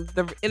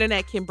the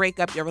internet can break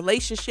up your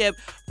relationship?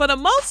 For the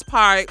most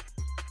part,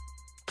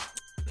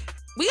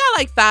 we got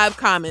like 5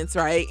 comments,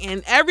 right?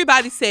 And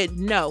everybody said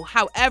no.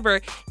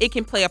 However, it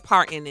can play a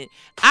part in it.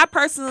 I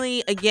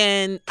personally,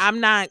 again, I'm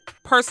not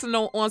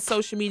personal on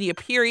social media,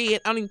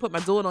 period. I don't even put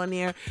my daughter on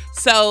there.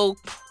 So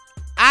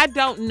I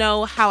don't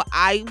know how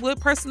I would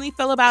personally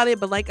feel about it,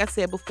 but like I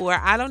said before,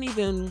 I don't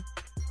even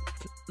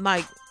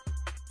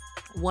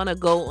want to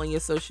go on your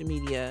social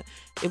media.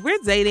 If we're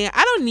dating,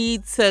 I don't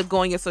need to go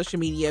on your social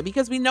media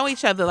because we know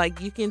each other.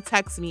 Like, you can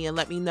text me and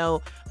let me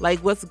know like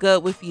what's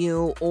good with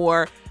you,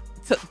 or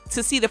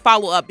to see the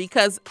follow up,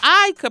 because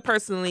I could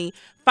personally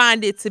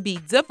find it to be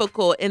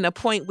difficult in a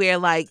point where,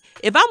 like,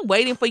 if I'm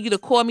waiting for you to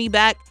call me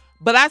back,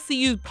 but I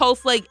see you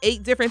post like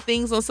 8 different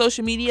things on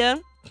social media,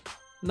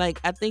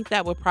 like, I think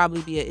that would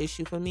probably be an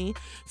issue for me.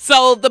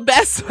 So the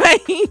best way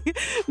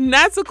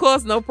not to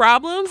cause no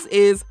problems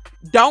is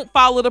don't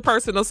follow the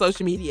person on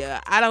social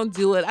media. I don't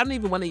do it. I don't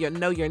even want to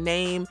know your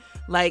name.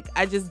 Like,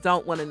 I just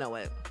don't want to know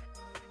it.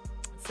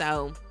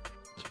 So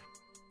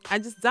I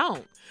just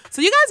don't.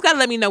 So you guys got to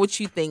let me know what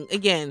you think.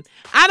 Again,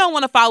 I don't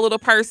want to follow the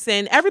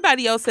person.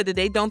 Everybody else said that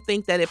they don't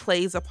think that it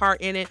plays a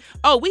part in it.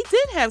 Oh, we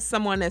did have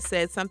someone that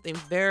said something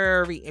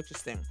very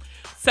interesting.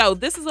 So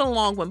this is a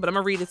long one, but I'm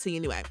going to read it to you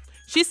anyway.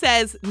 She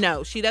says,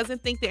 no, she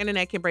doesn't think the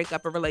internet can break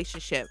up a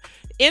relationship.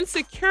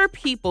 Insecure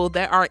people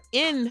that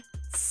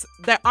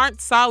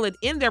aren't solid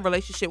in their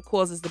relationship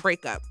causes the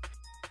breakup.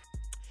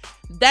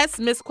 That's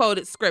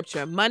misquoted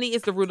scripture. Money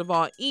is the root of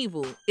all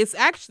evil. It's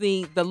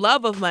actually the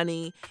love of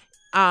money.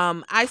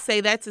 I say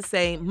that to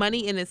say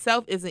money in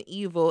itself isn't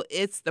evil.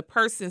 It's the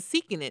person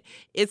seeking it.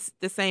 It's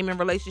the same in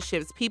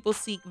relationships. People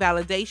seek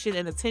validation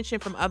and attention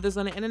from others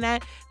on the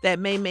internet that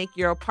may make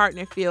your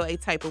partner feel a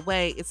type of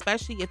way,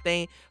 especially if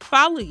they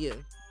follow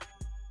you,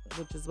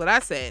 which is what I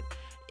said.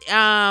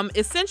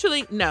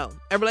 Essentially, no.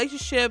 A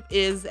relationship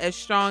is as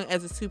strong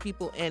as the 2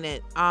 people in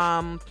it.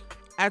 I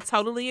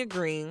totally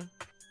agree.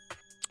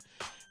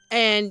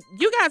 And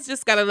you guys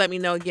just got to let me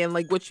know again,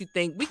 like, what you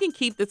think. We can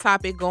keep the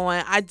topic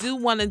going. I do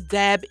want to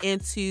dab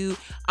into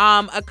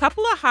a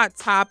couple of hot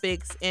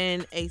topics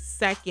in a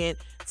second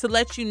to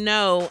let you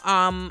know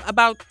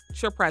about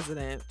your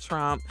president,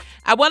 Trump.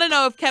 I want to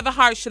know if Kevin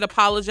Hart should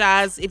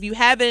apologize. If you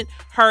haven't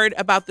heard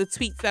about the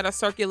tweets that are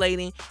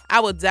circulating,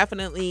 I will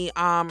definitely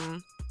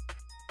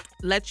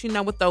let you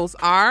know what those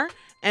are,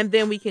 and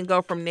then we can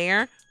go from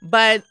there.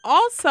 But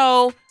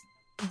also,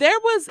 there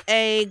was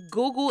a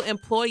Google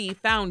employee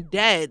found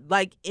dead,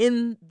 like,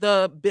 in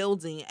the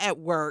building at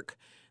work.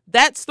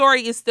 That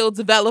story is still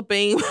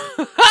developing.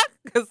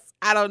 because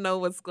I don't know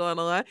what's going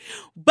on.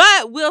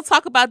 But we'll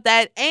talk about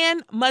that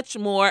and much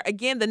more.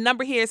 Again, the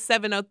number here is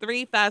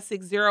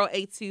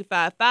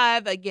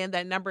 703-560-8255. Again,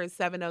 that number is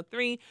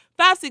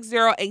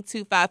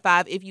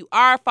 703-560-8255. If you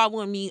are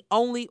following me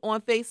only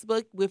on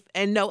Facebook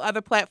and no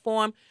other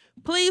platform,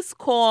 please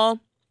call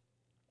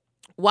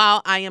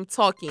while I am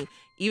talking.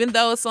 Even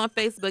though it's on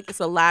Facebook, it's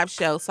a live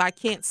show, so I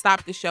can't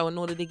stop the show in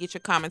order to get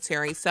your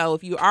commentary. So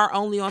if you are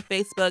only on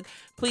Facebook,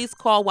 please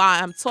call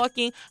while I'm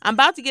talking. I'm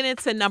about to get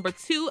into number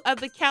 2 of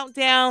the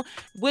countdown,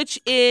 which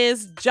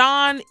is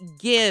John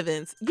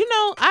Givens. You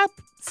know, I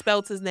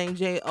spelled his name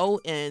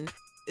Jon.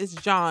 It's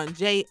John,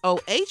 John.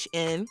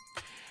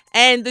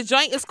 And the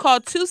joint is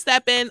called Two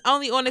Steppin',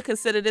 only on the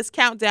Consider This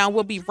countdown.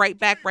 We'll be right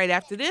back right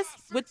after this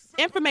with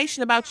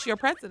information about your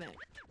president.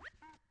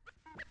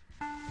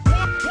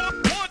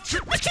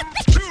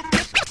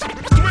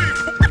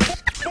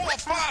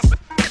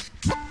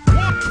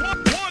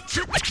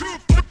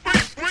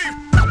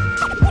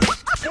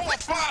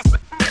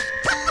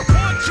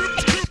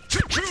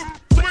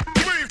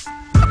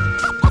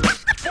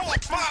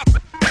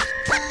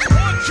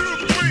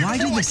 Why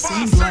do the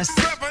same glass?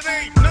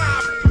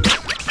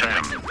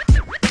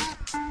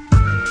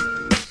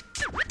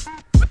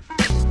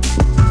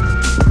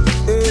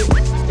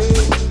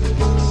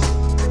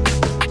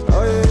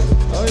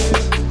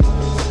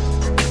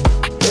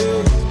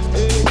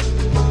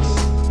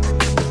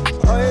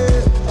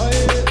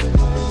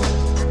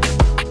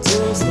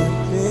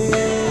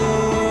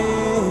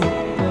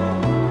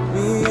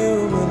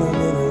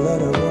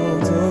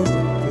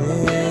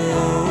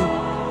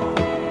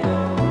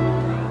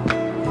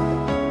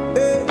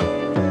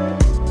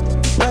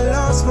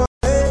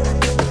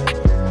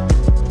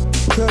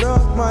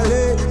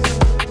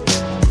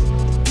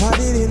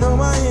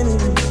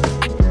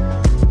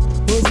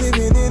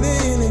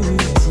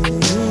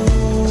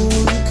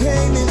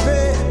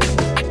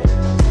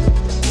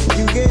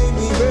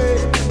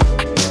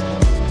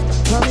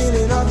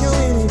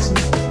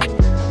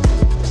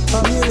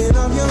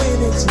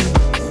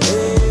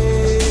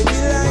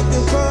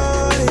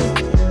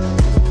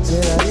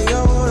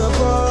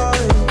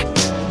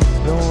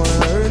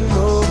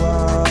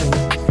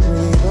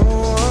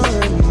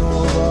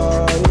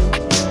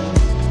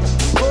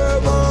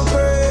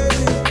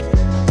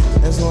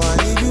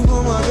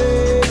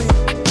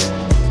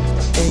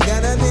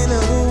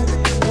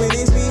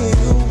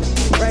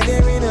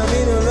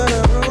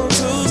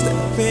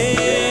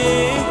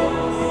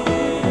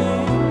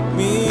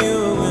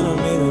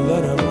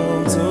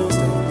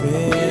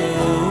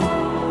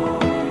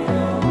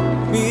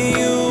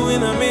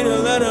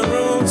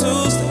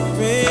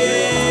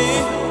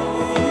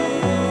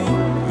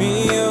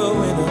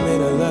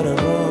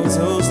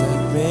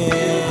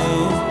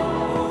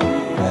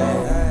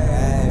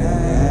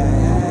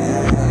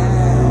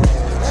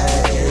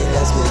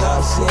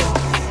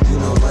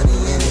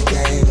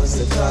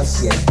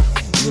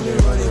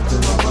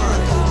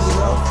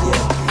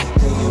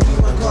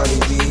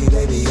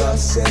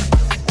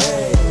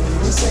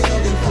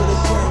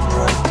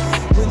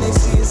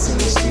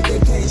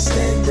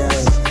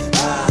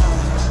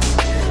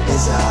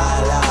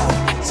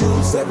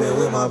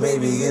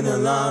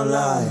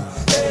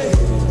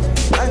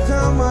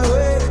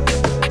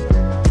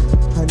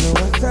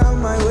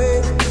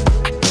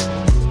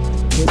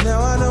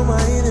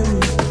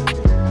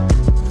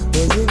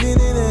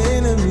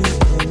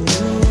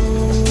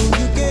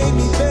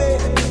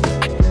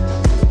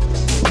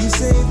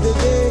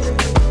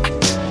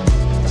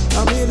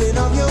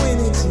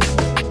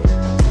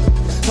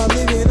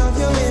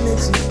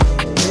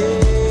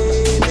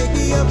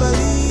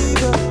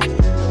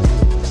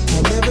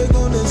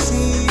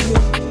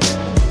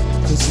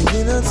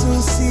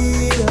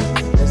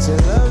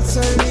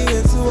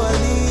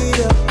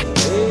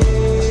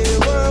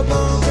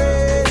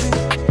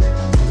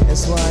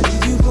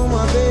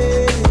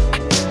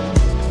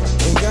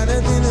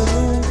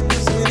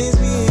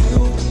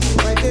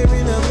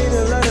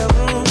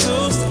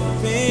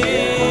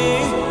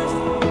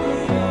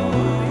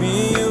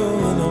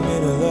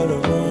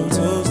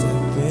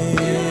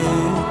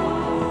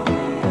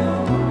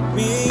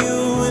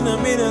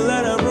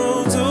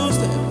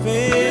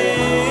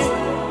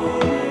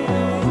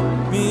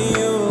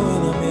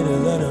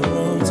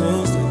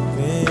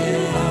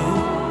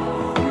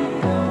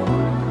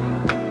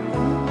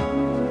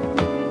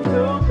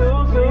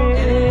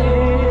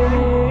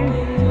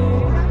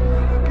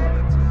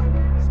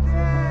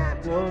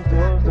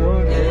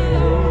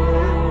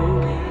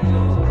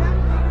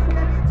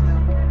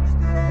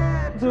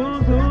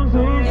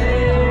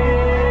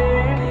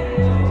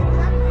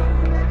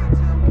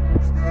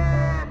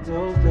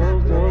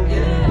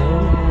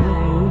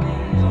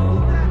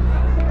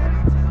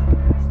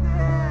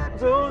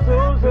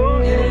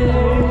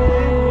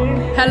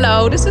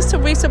 Hello, this is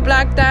Teresa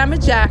Black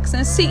Diamond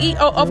Jackson, CEO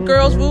of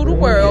Girls Rule the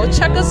World.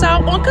 Check us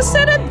out on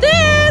Consider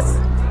This.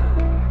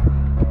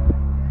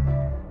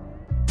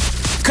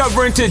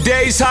 Covering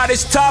today's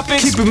hottest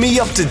topics. Keeping me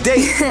up to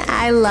date.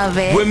 I love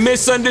it. We're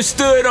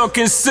Misunderstood on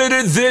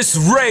Consider This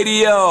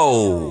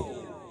Radio.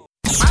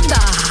 I'm the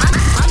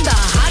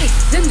hottest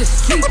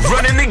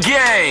running the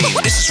game.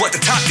 This is what the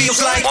top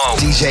feels like.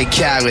 DJ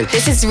Khaled.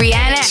 This is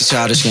Rihanna. This is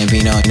Childish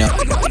Gambino.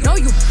 No,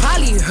 you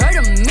probably heard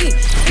of me.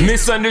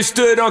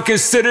 Misunderstood on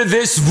Consider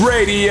This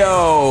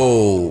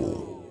Radio.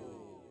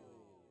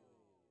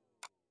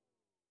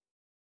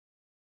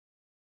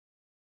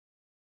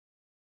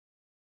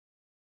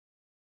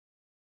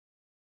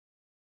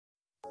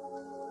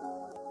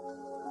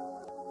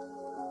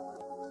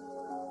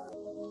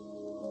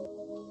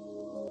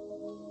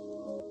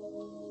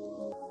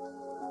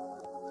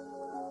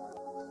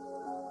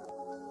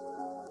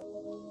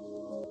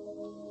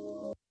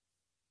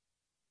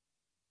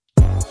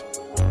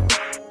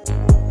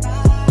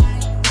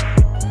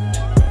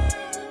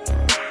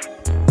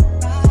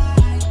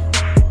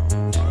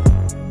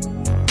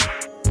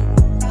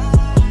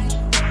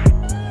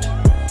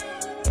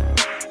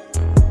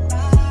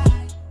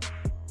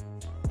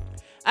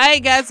 Hey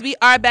guys, we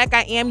are back.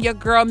 I am your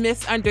girl,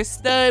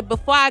 Misunderstood.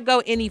 Before I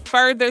go any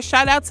further,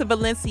 shout out to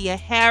Valencia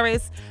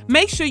Harris.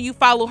 Make sure you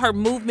follow her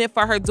movement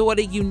for her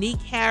daughter,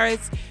 Unique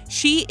Harris.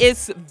 She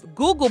is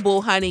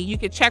Googleable, honey. You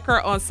can check her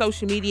on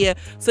social media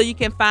so you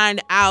can find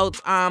out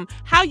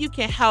how you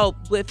can help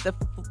with the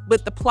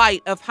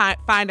plight of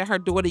finding her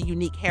daughter,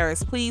 Unique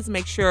Harris. Please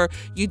make sure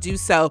you do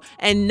so.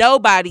 And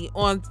nobody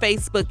on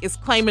Facebook is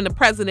claiming the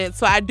president,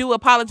 so I do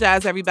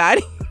apologize,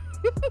 everybody.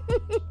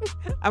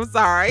 I'm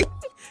sorry.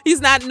 He's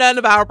not none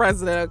of our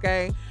president,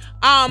 okay?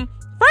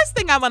 First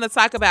thing I want to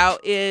talk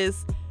about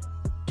is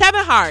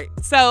Kevin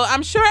Hart. So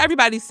I'm sure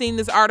everybody's seen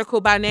this article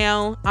by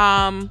now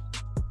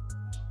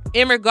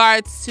in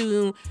regards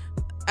to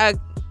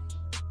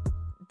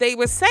they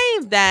were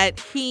saying that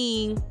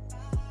he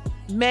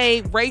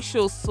made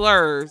racial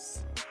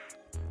slurs.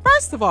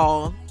 First of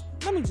all,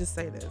 let me just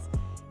say this.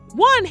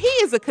 One, he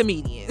is a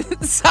comedian.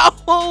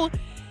 So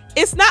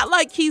it's not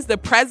like he's the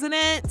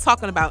president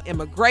talking about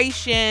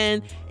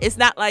immigration. It's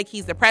not like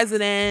he's the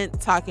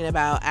president talking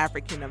about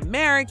African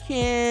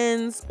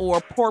Americans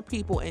or poor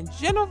people in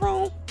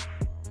general.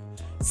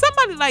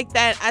 Somebody like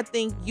that, I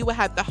think you would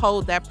have to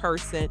hold that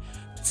person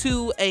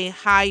to a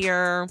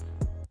higher...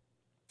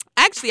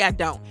 Actually, I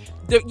don't.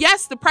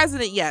 Yes, the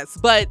president, yes.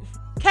 But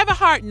Kevin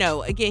Hart,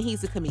 no. Again,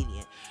 he's a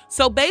comedian.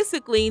 So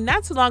basically,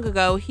 not too long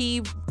ago,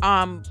 he...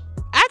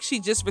 actually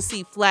just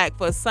received flack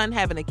for his son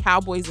having a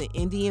Cowboys and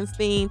Indians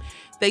theme.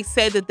 They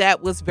said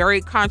that was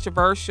very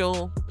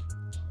controversial.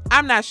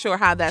 I'm not sure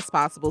how that's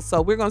possible,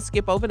 so we're going to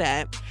skip over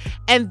that.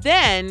 And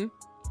then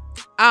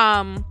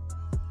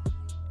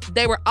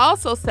they were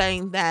also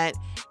saying that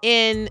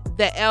in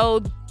the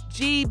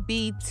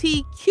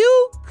LGBTQ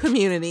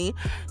community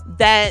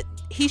that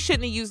he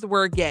shouldn't have used the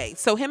word gay.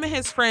 So him and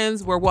his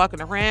friends were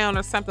walking around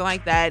or something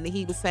like that, and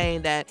he was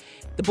saying that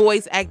the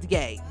boys act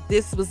gay.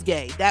 This was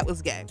gay. That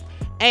was gay.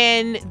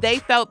 And they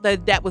felt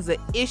that was an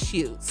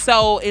issue.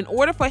 So in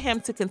order for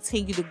him to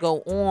continue to go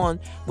on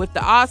with the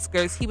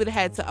Oscars, he would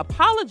have had to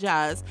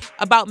apologize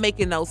about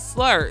making those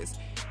slurs,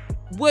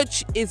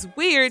 which is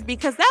weird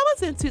because that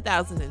was in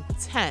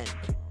 2010.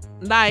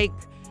 Like,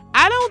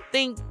 I don't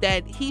think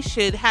that he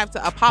should have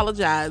to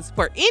apologize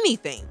for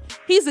anything.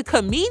 He's a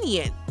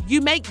comedian. You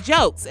make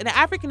jokes. In the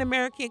African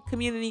American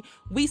community,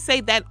 we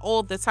say that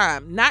all the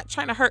time. Not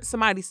trying to hurt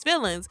somebody's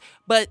feelings,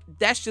 but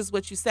that's just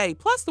what you say.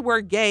 Plus, the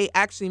word gay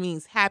actually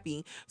means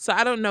happy. So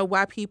I don't know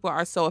why people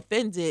are so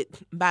offended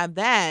by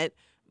that.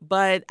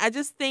 But I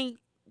just think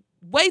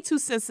way too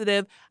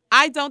sensitive.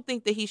 I don't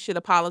think that he should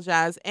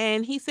apologize.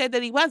 And he said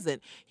that he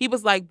wasn't. He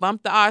was like,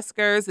 bump the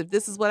Oscars. If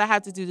this is what I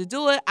have to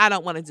do it, I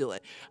don't want to do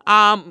it.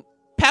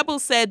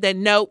 Pebbles said that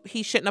nope,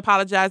 he shouldn't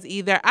apologize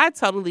either. I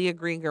totally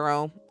agree,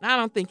 girl. I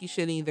don't think you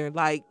should either.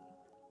 Like,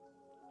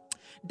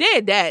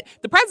 did that.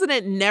 The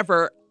president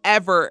never,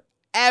 ever,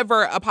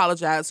 ever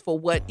apologized for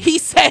what he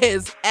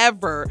says,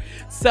 ever.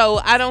 So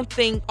I don't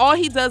think, all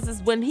he does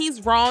is when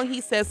he's wrong,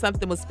 he says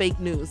something was fake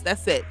news.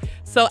 That's it.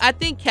 So I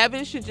think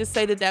Kevin should just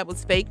say that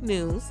was fake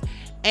news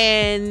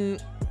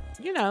and,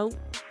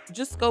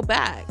 just go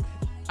back.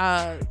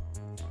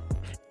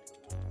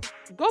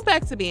 Go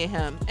back to being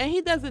him. And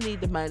he doesn't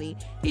need the money.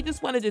 He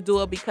just wanted to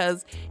do it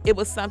because it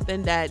was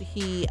something that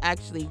he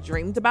actually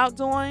dreamed about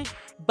doing,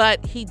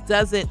 but he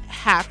doesn't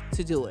have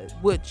to do it,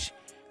 which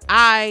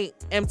I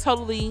am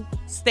totally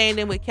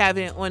standing with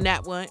Kevin on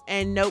that one.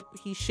 And nope,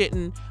 he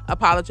shouldn't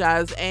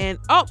apologize. And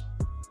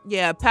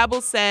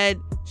Pebbles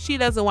said she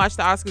doesn't watch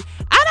the Oscars.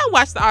 I don't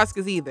watch the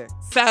Oscars either.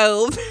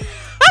 So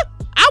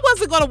I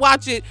wasn't going to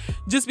watch it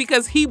just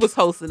because he was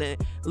hosting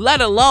it,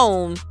 let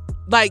alone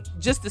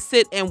just to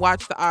sit and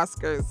watch the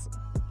Oscars.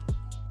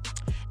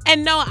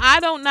 And no, I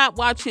don't not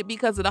watch it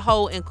because of the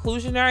whole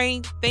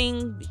inclusionary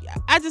thing.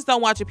 I just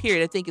don't watch it,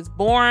 period. I think it's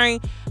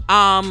boring.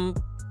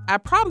 I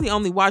probably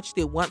only watched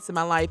it once in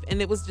my life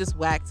and it was just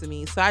whack to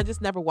me. So I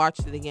just never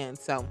watched it again.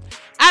 So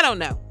I don't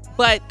know.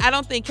 But I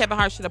don't think Kevin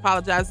Hart should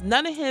apologize.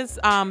 None of his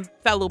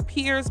fellow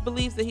peers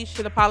believes that he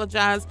should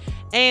apologize.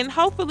 And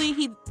hopefully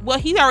he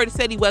already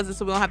said he wasn't,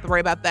 so we don't have to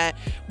worry about that.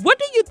 What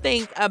do you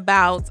think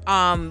about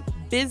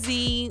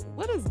Busy,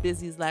 what is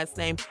Busy's last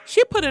name?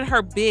 She put in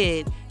her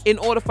bid in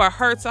order for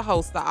her to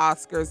host the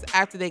Oscars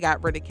after they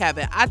got rid of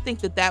Kevin. I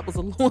think that was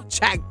a little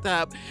jacked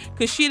up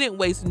because she didn't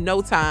waste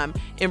no time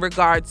in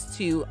regards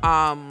to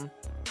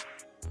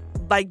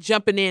like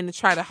jumping in to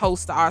try to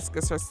host the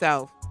Oscars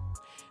herself.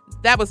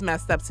 That was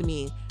messed up to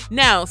me.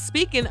 Now,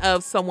 speaking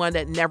of someone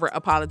that never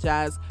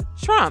apologized,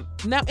 Trump.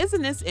 Now,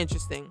 isn't this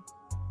interesting?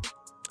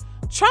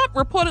 Trump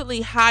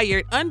reportedly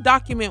hired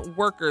undocumented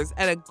workers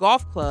at a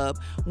golf club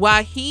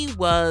while he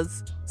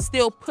was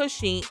still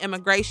pushing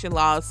immigration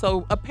laws.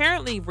 So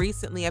apparently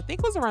recently, I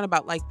think it was around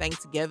about like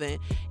Thanksgiving,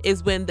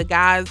 is when the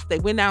guys, they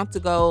went out to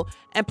go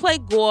and play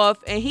golf,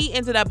 and he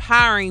ended up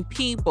hiring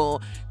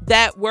people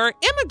that were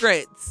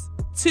immigrants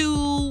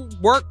to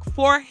work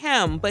for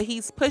him, but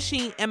he's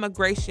pushing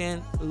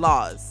immigration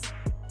laws.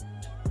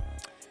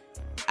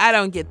 I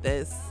don't get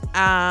this.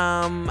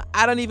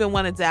 I don't even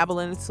want to dabble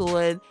into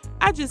it.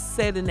 I just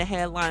said in the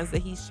headlines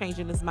that he's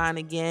changing his mind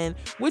again,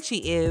 which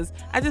he is.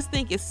 I just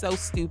think it's so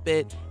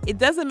stupid. It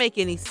doesn't make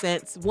any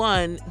sense.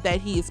 One,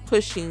 that he is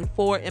pushing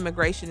for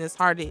immigration as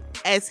hard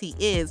as he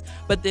is,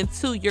 but then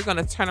two, you're going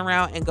to turn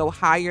around and go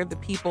hire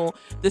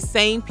the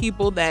same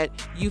people that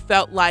you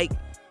felt like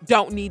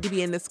don't need to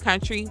be in this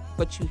country,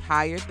 but you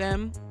hired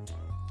them.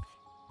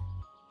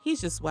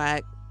 He's just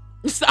whack.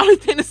 It's the only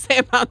thing to say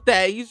about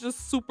that. He's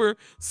just super,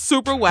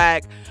 super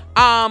whack.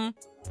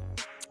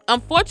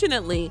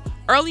 Unfortunately,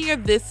 earlier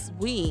this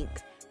week,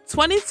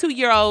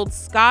 22-year-old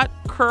Scott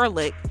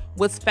Kurlick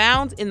was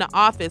found in the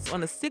office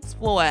on the 6th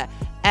floor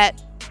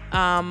at,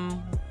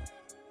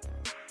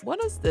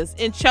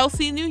 in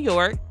Chelsea, New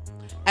York,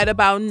 at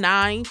about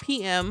 9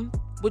 p.m.,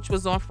 which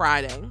was on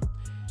Friday.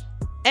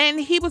 And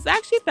he was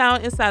actually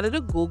found inside of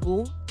the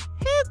Google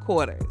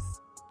headquarters.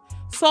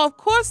 So, of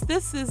course,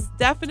 this is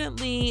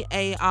definitely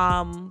a,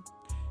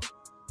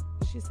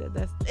 she said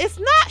he's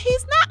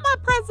not my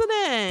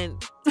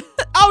president.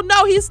 Oh,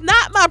 no, he's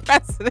not my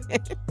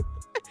president.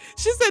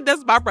 She said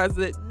that's my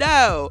president.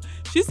 No,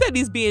 she said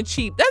he's being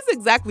cheap. That's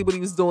exactly what he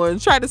was doing.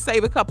 Trying to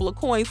save a couple of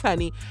coins,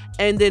 honey.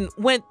 And then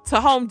went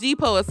to Home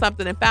Depot or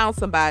something and found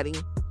somebody.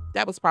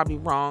 That was probably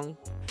wrong.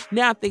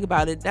 Now I think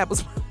about it, that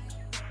was,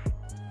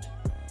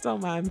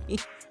 don't mind me.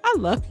 I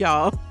love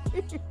y'all.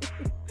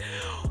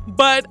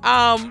 But,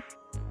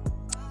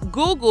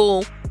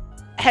 Google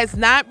has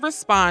not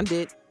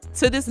responded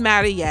to this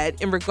matter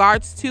yet in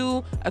regards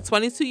to a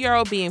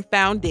 22-year-old being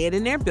found dead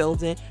in their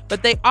building,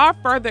 but they are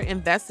further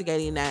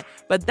investigating that.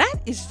 But that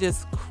is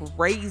just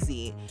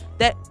crazy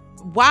that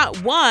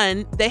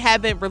one, they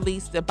haven't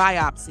released the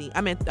biopsy. I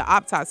mean, the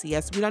autopsy.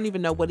 Yes, we don't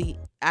even know what he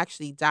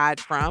actually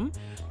died from,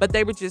 but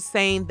they were just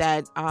saying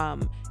that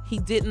he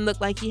didn't look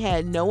like he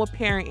had no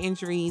apparent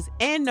injuries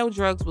and no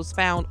drugs was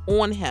found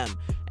on him.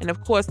 And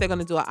of course, they're going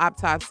to do an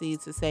autopsy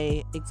to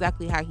say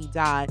exactly how he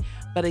died.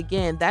 But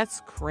again,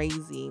 that's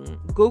crazy.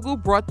 Google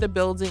bought the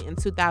building in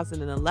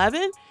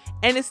 2011,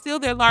 and it's still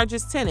their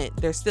largest tenant.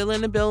 They're still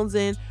in the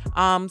building.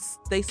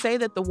 They say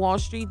that the Wall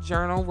Street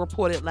Journal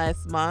reported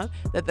last month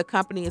that the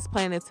company is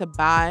planning to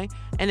buy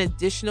an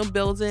additional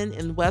building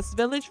in West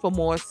Village for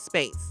more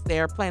space.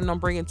 They're planning on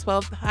bringing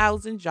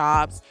 12,000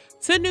 jobs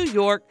to New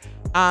York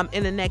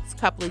in the next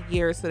couple of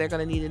years, so they're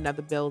going to need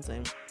another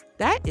building.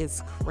 That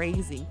is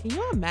crazy. Can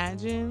you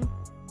imagine?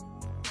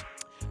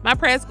 My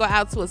prayers go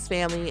out to his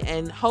family,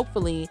 and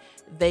hopefully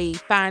they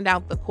find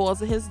out the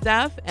cause of his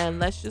death. And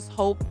let's just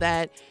hope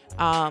that,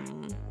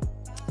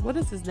 what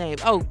is his name?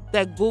 Oh,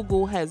 that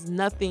Google has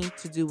nothing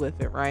to do with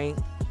it, right?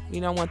 You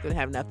don't want them to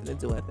have nothing to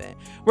do with it.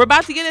 We're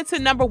about to get into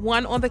number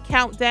one on the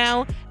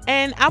countdown,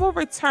 and I will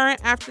return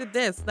after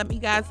this. Let me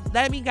guys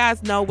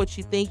know what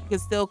you think. You can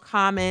still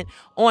comment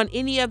on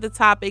any of the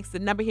topics. The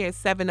number here is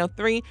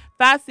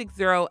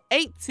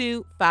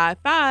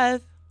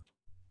 703-560-8255.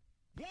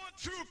 1,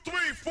 2, 3,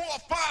 4,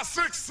 5,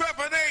 6, 7,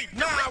 8,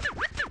 9. 1,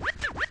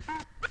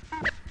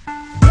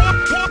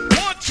 2, 3,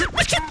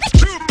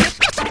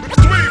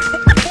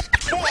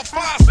 4,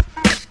 5.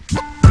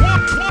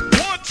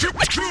 1, 2,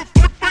 3,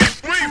 4,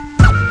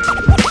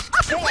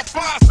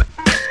 5. 1,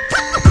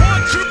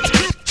 2, 3,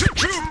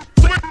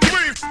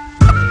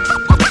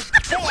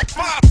 4,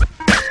 5.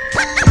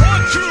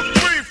 1, 2,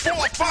 3,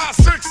 4, 5,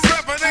 6,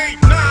 7,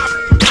 8, 9.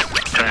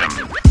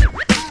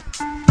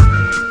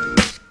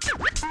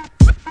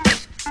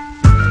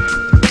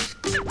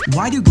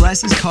 Why do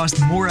glasses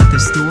cost more at the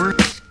store?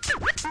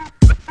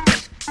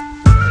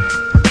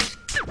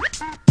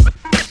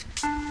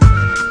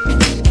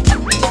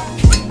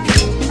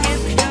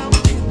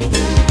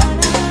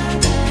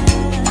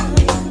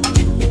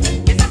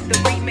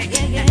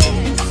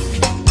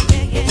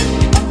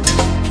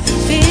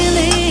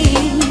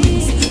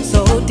 Feelings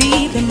so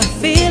deep in my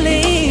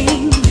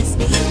feelings.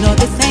 No,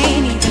 this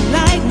ain't even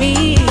like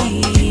me.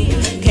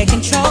 Can't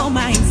control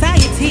my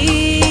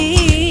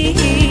anxiety.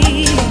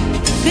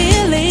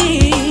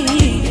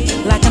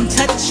 Feeling like I'm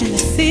touching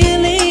the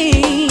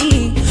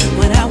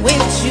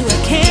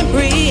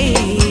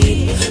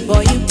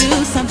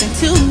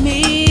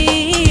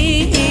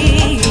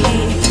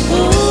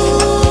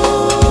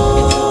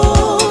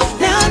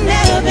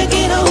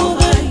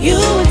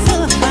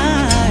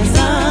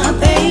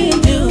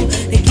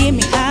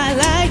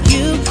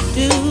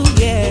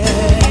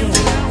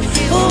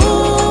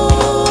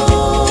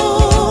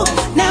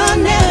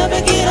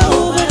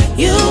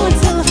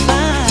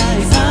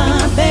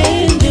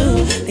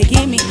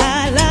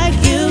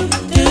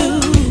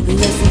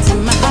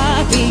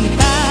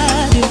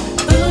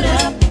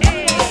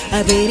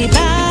A bitty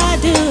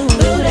badu,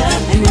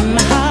 and then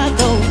my heart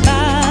go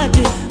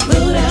badu,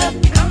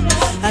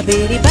 a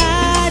bitty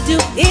badu,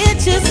 it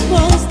just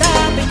won't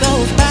stop, it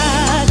goes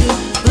badu,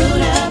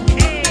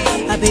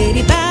 a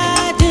bitty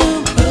badu,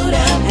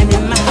 and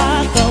then my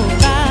heart go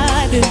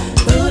badu,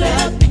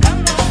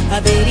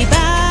 a bitty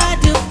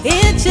badu,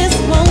 it just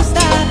won't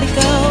stop, it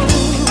goes.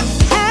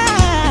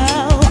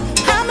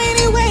 How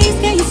many ways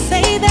can you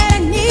say that I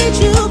need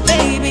you,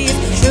 baby?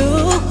 It's true.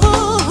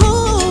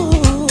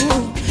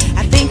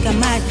 I think I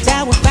might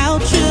die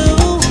without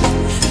you.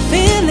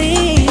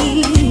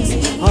 Feelings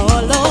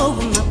all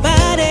over my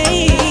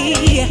body.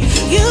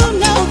 You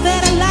know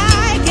that I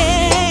like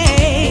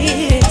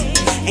it.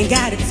 Ain't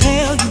gotta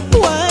tell you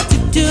what to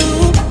do.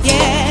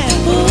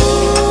 Yeah.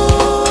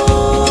 Ooh,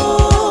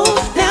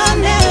 now I'll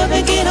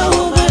never get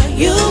over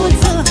you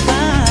until I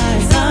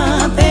find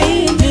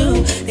something new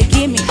that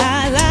get me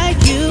high like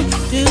you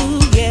do.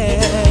 Yeah.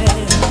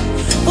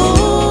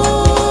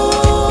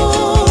 Ooh,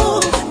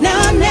 now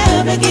I'll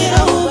never get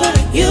over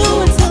you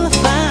until I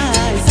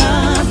find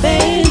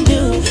something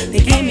new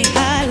that get me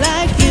high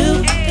like you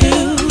do.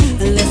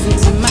 Listen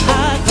to my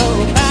heart go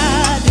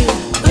badu,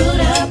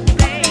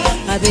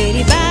 a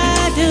bitty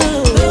badu,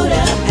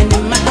 and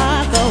then my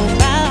heart go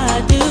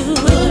badu,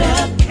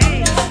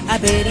 a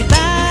bitty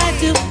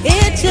badu,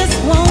 it just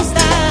won't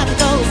stop, it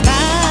goes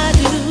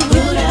badu,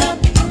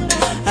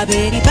 a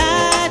bitty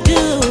badu,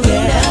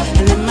 yeah,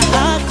 and then my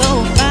heart go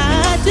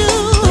badu,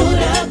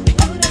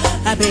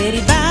 a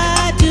bitty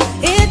badu,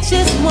 it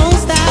just won't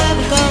stop,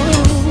 it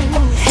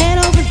goes head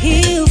over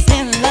heels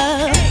in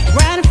love,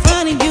 right in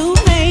front of you,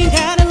 ain't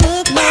gotta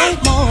look no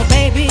more,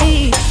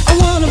 baby. I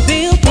wanna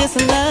build this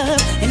love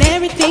and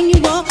everything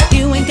you want,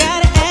 you ain't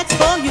gotta ask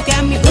for. You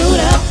got me boot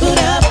up, boot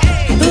up,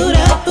 boot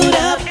up, boot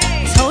up.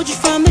 Told you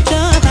from the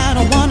jump, I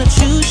don't wanna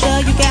choose ya.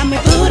 You got me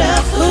boot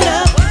up, boot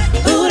up,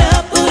 boot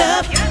up, boot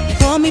up.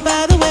 Pull me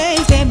by the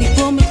waist, let me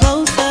pull me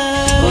closer.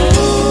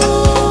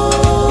 Ooh,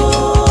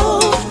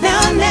 now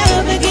I'll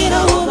never get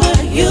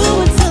over you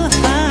until I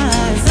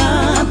find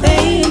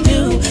something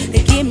new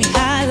that get me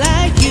high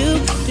like you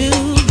do.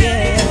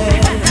 Yeah.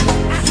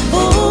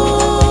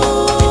 Ooh,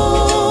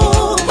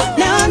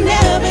 now I'll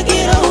never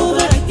get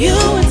over you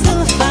until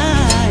I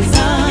find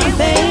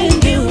something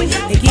new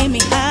that get me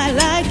high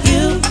like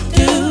you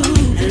do.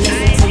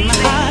 Listen to my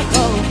heart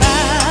go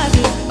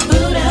badu,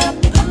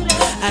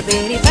 I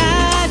bet if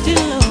I do,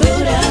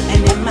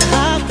 and then my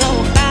heart go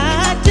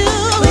badu,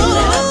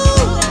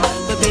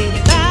 but baby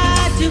if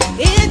I do,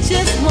 it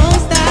just won't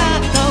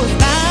stop, goes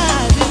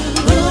badu,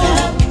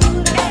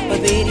 but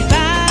baby if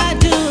I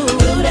do,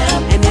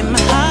 and then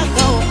my heart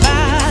go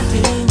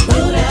badu,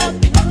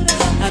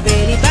 I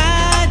bet if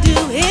I do,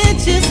 it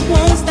just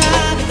won't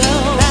stop, it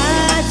goes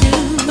badu,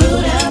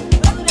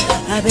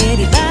 I bet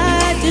if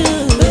I do,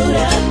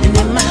 and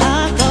then my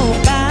heart go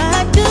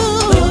badu,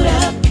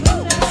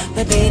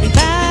 but baby if I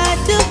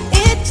do,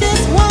 it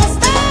just won't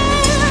stop,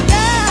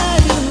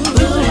 badu,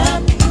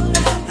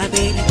 I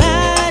bet if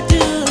I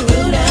do,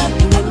 and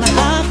then my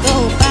heart go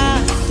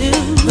badu,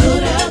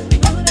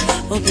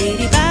 oh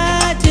baby if I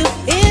do,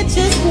 it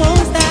just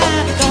won't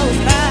stop, it goes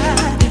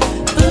badu,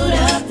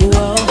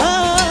 whoa,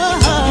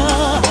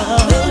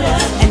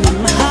 and then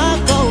my heart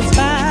goes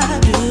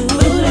badu,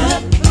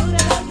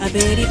 I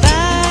bet if I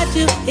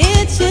do,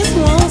 it just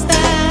won't stop,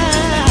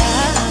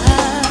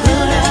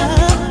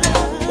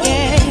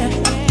 yeah,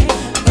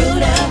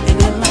 and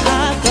then my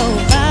heart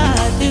goes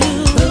badu.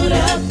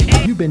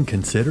 Have you been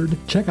considered?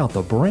 Check out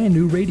the brand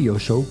new radio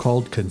show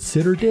called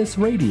Consider This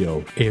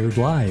Radio, aired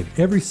live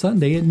every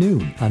Sunday at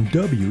noon on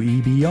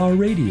WEBR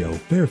Radio,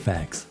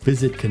 Fairfax.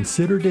 Visit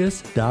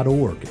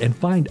considerthis.org and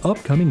find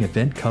upcoming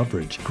event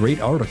coverage,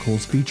 great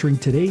articles featuring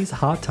today's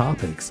hot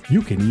topics.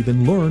 You can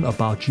even learn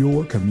about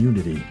your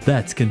community.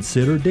 That's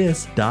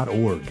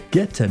considerthis.org.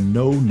 Get to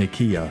know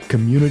Nakia,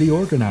 community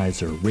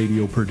organizer,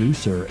 radio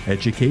producer,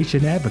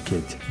 education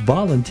advocate,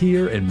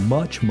 volunteer, and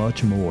much,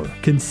 much more.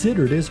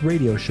 Consider This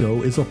Radio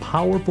Show is a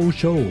powerful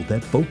show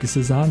that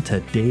focuses on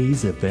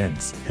today's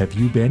events. Have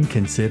you been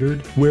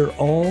considered? Where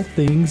all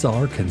things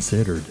are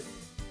considered.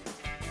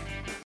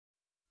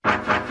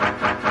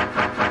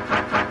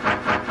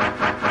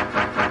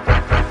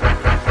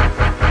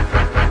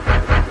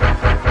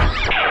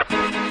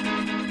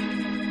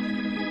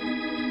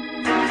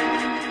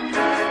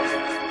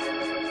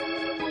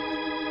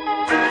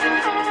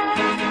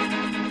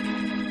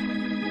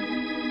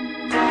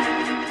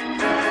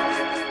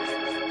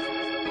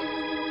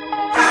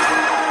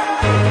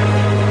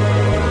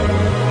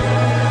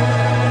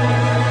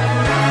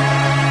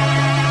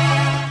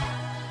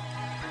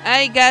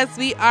 Hey guys,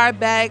 we are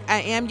back.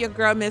 I am your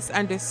girl,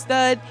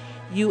 Misunderstood.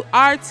 You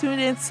are tuned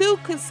in to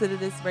Consider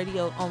This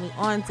Radio only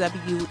on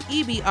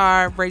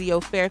WEBR Radio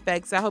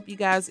Fairfax. I hope you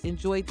guys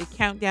enjoyed the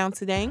countdown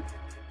today.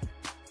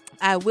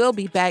 I will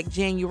be back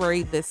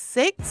January the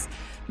 6th.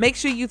 Make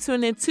sure you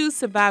tune in to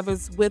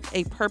Survivors with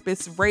a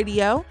Purpose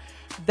Radio.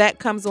 That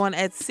comes on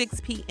at 6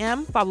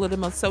 p.m. Follow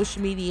them on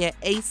social media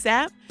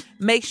ASAP.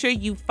 Make sure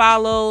you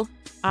follow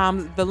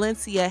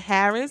Valencia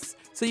Harris.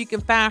 So you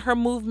can find her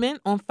movement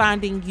on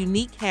Finding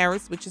Unique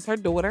Harris, which is her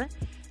daughter.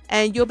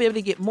 And you'll be able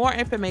to get more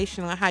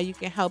information on how you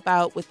can help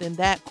out within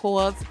that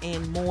cause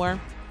and more.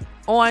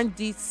 On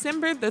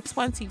December the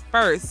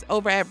 21st,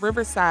 over at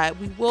Riverside,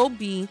 we will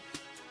be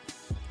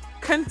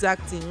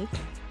conducting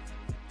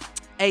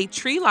a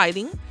tree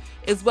lighting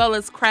as well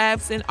as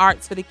crafts and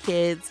arts for the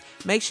kids.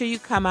 Make sure you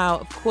come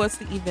out. Of course,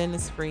 the event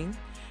is free.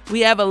 We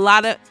have a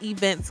lot of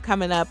events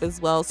coming up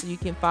as well, so you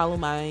can follow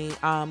my,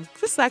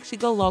 just actually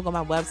go log on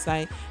my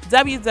website,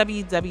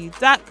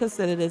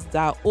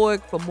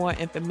 www.considerthis.org for more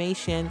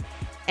information.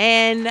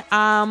 And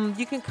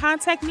you can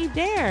contact me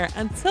there.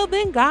 Until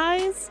then,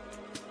 guys,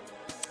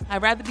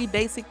 I'd rather be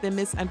basic than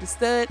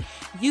misunderstood.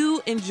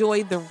 You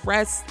enjoy the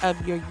rest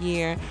of your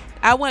year.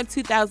 I want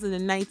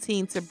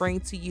 2019 to bring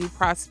to you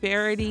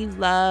prosperity,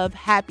 love,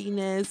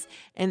 happiness,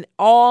 and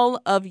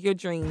all of your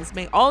dreams.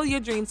 May all of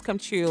your dreams come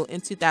true in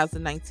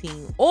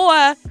 2019, or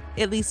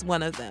at least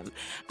one of them.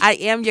 I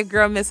am your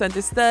girl,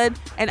 Misunderstood,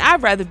 and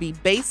I'd rather be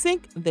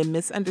basic than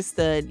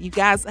misunderstood. You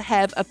guys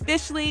have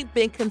officially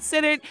been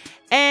considered,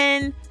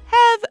 and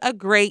have a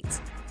great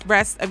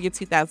rest of your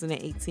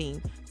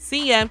 2018.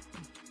 See ya.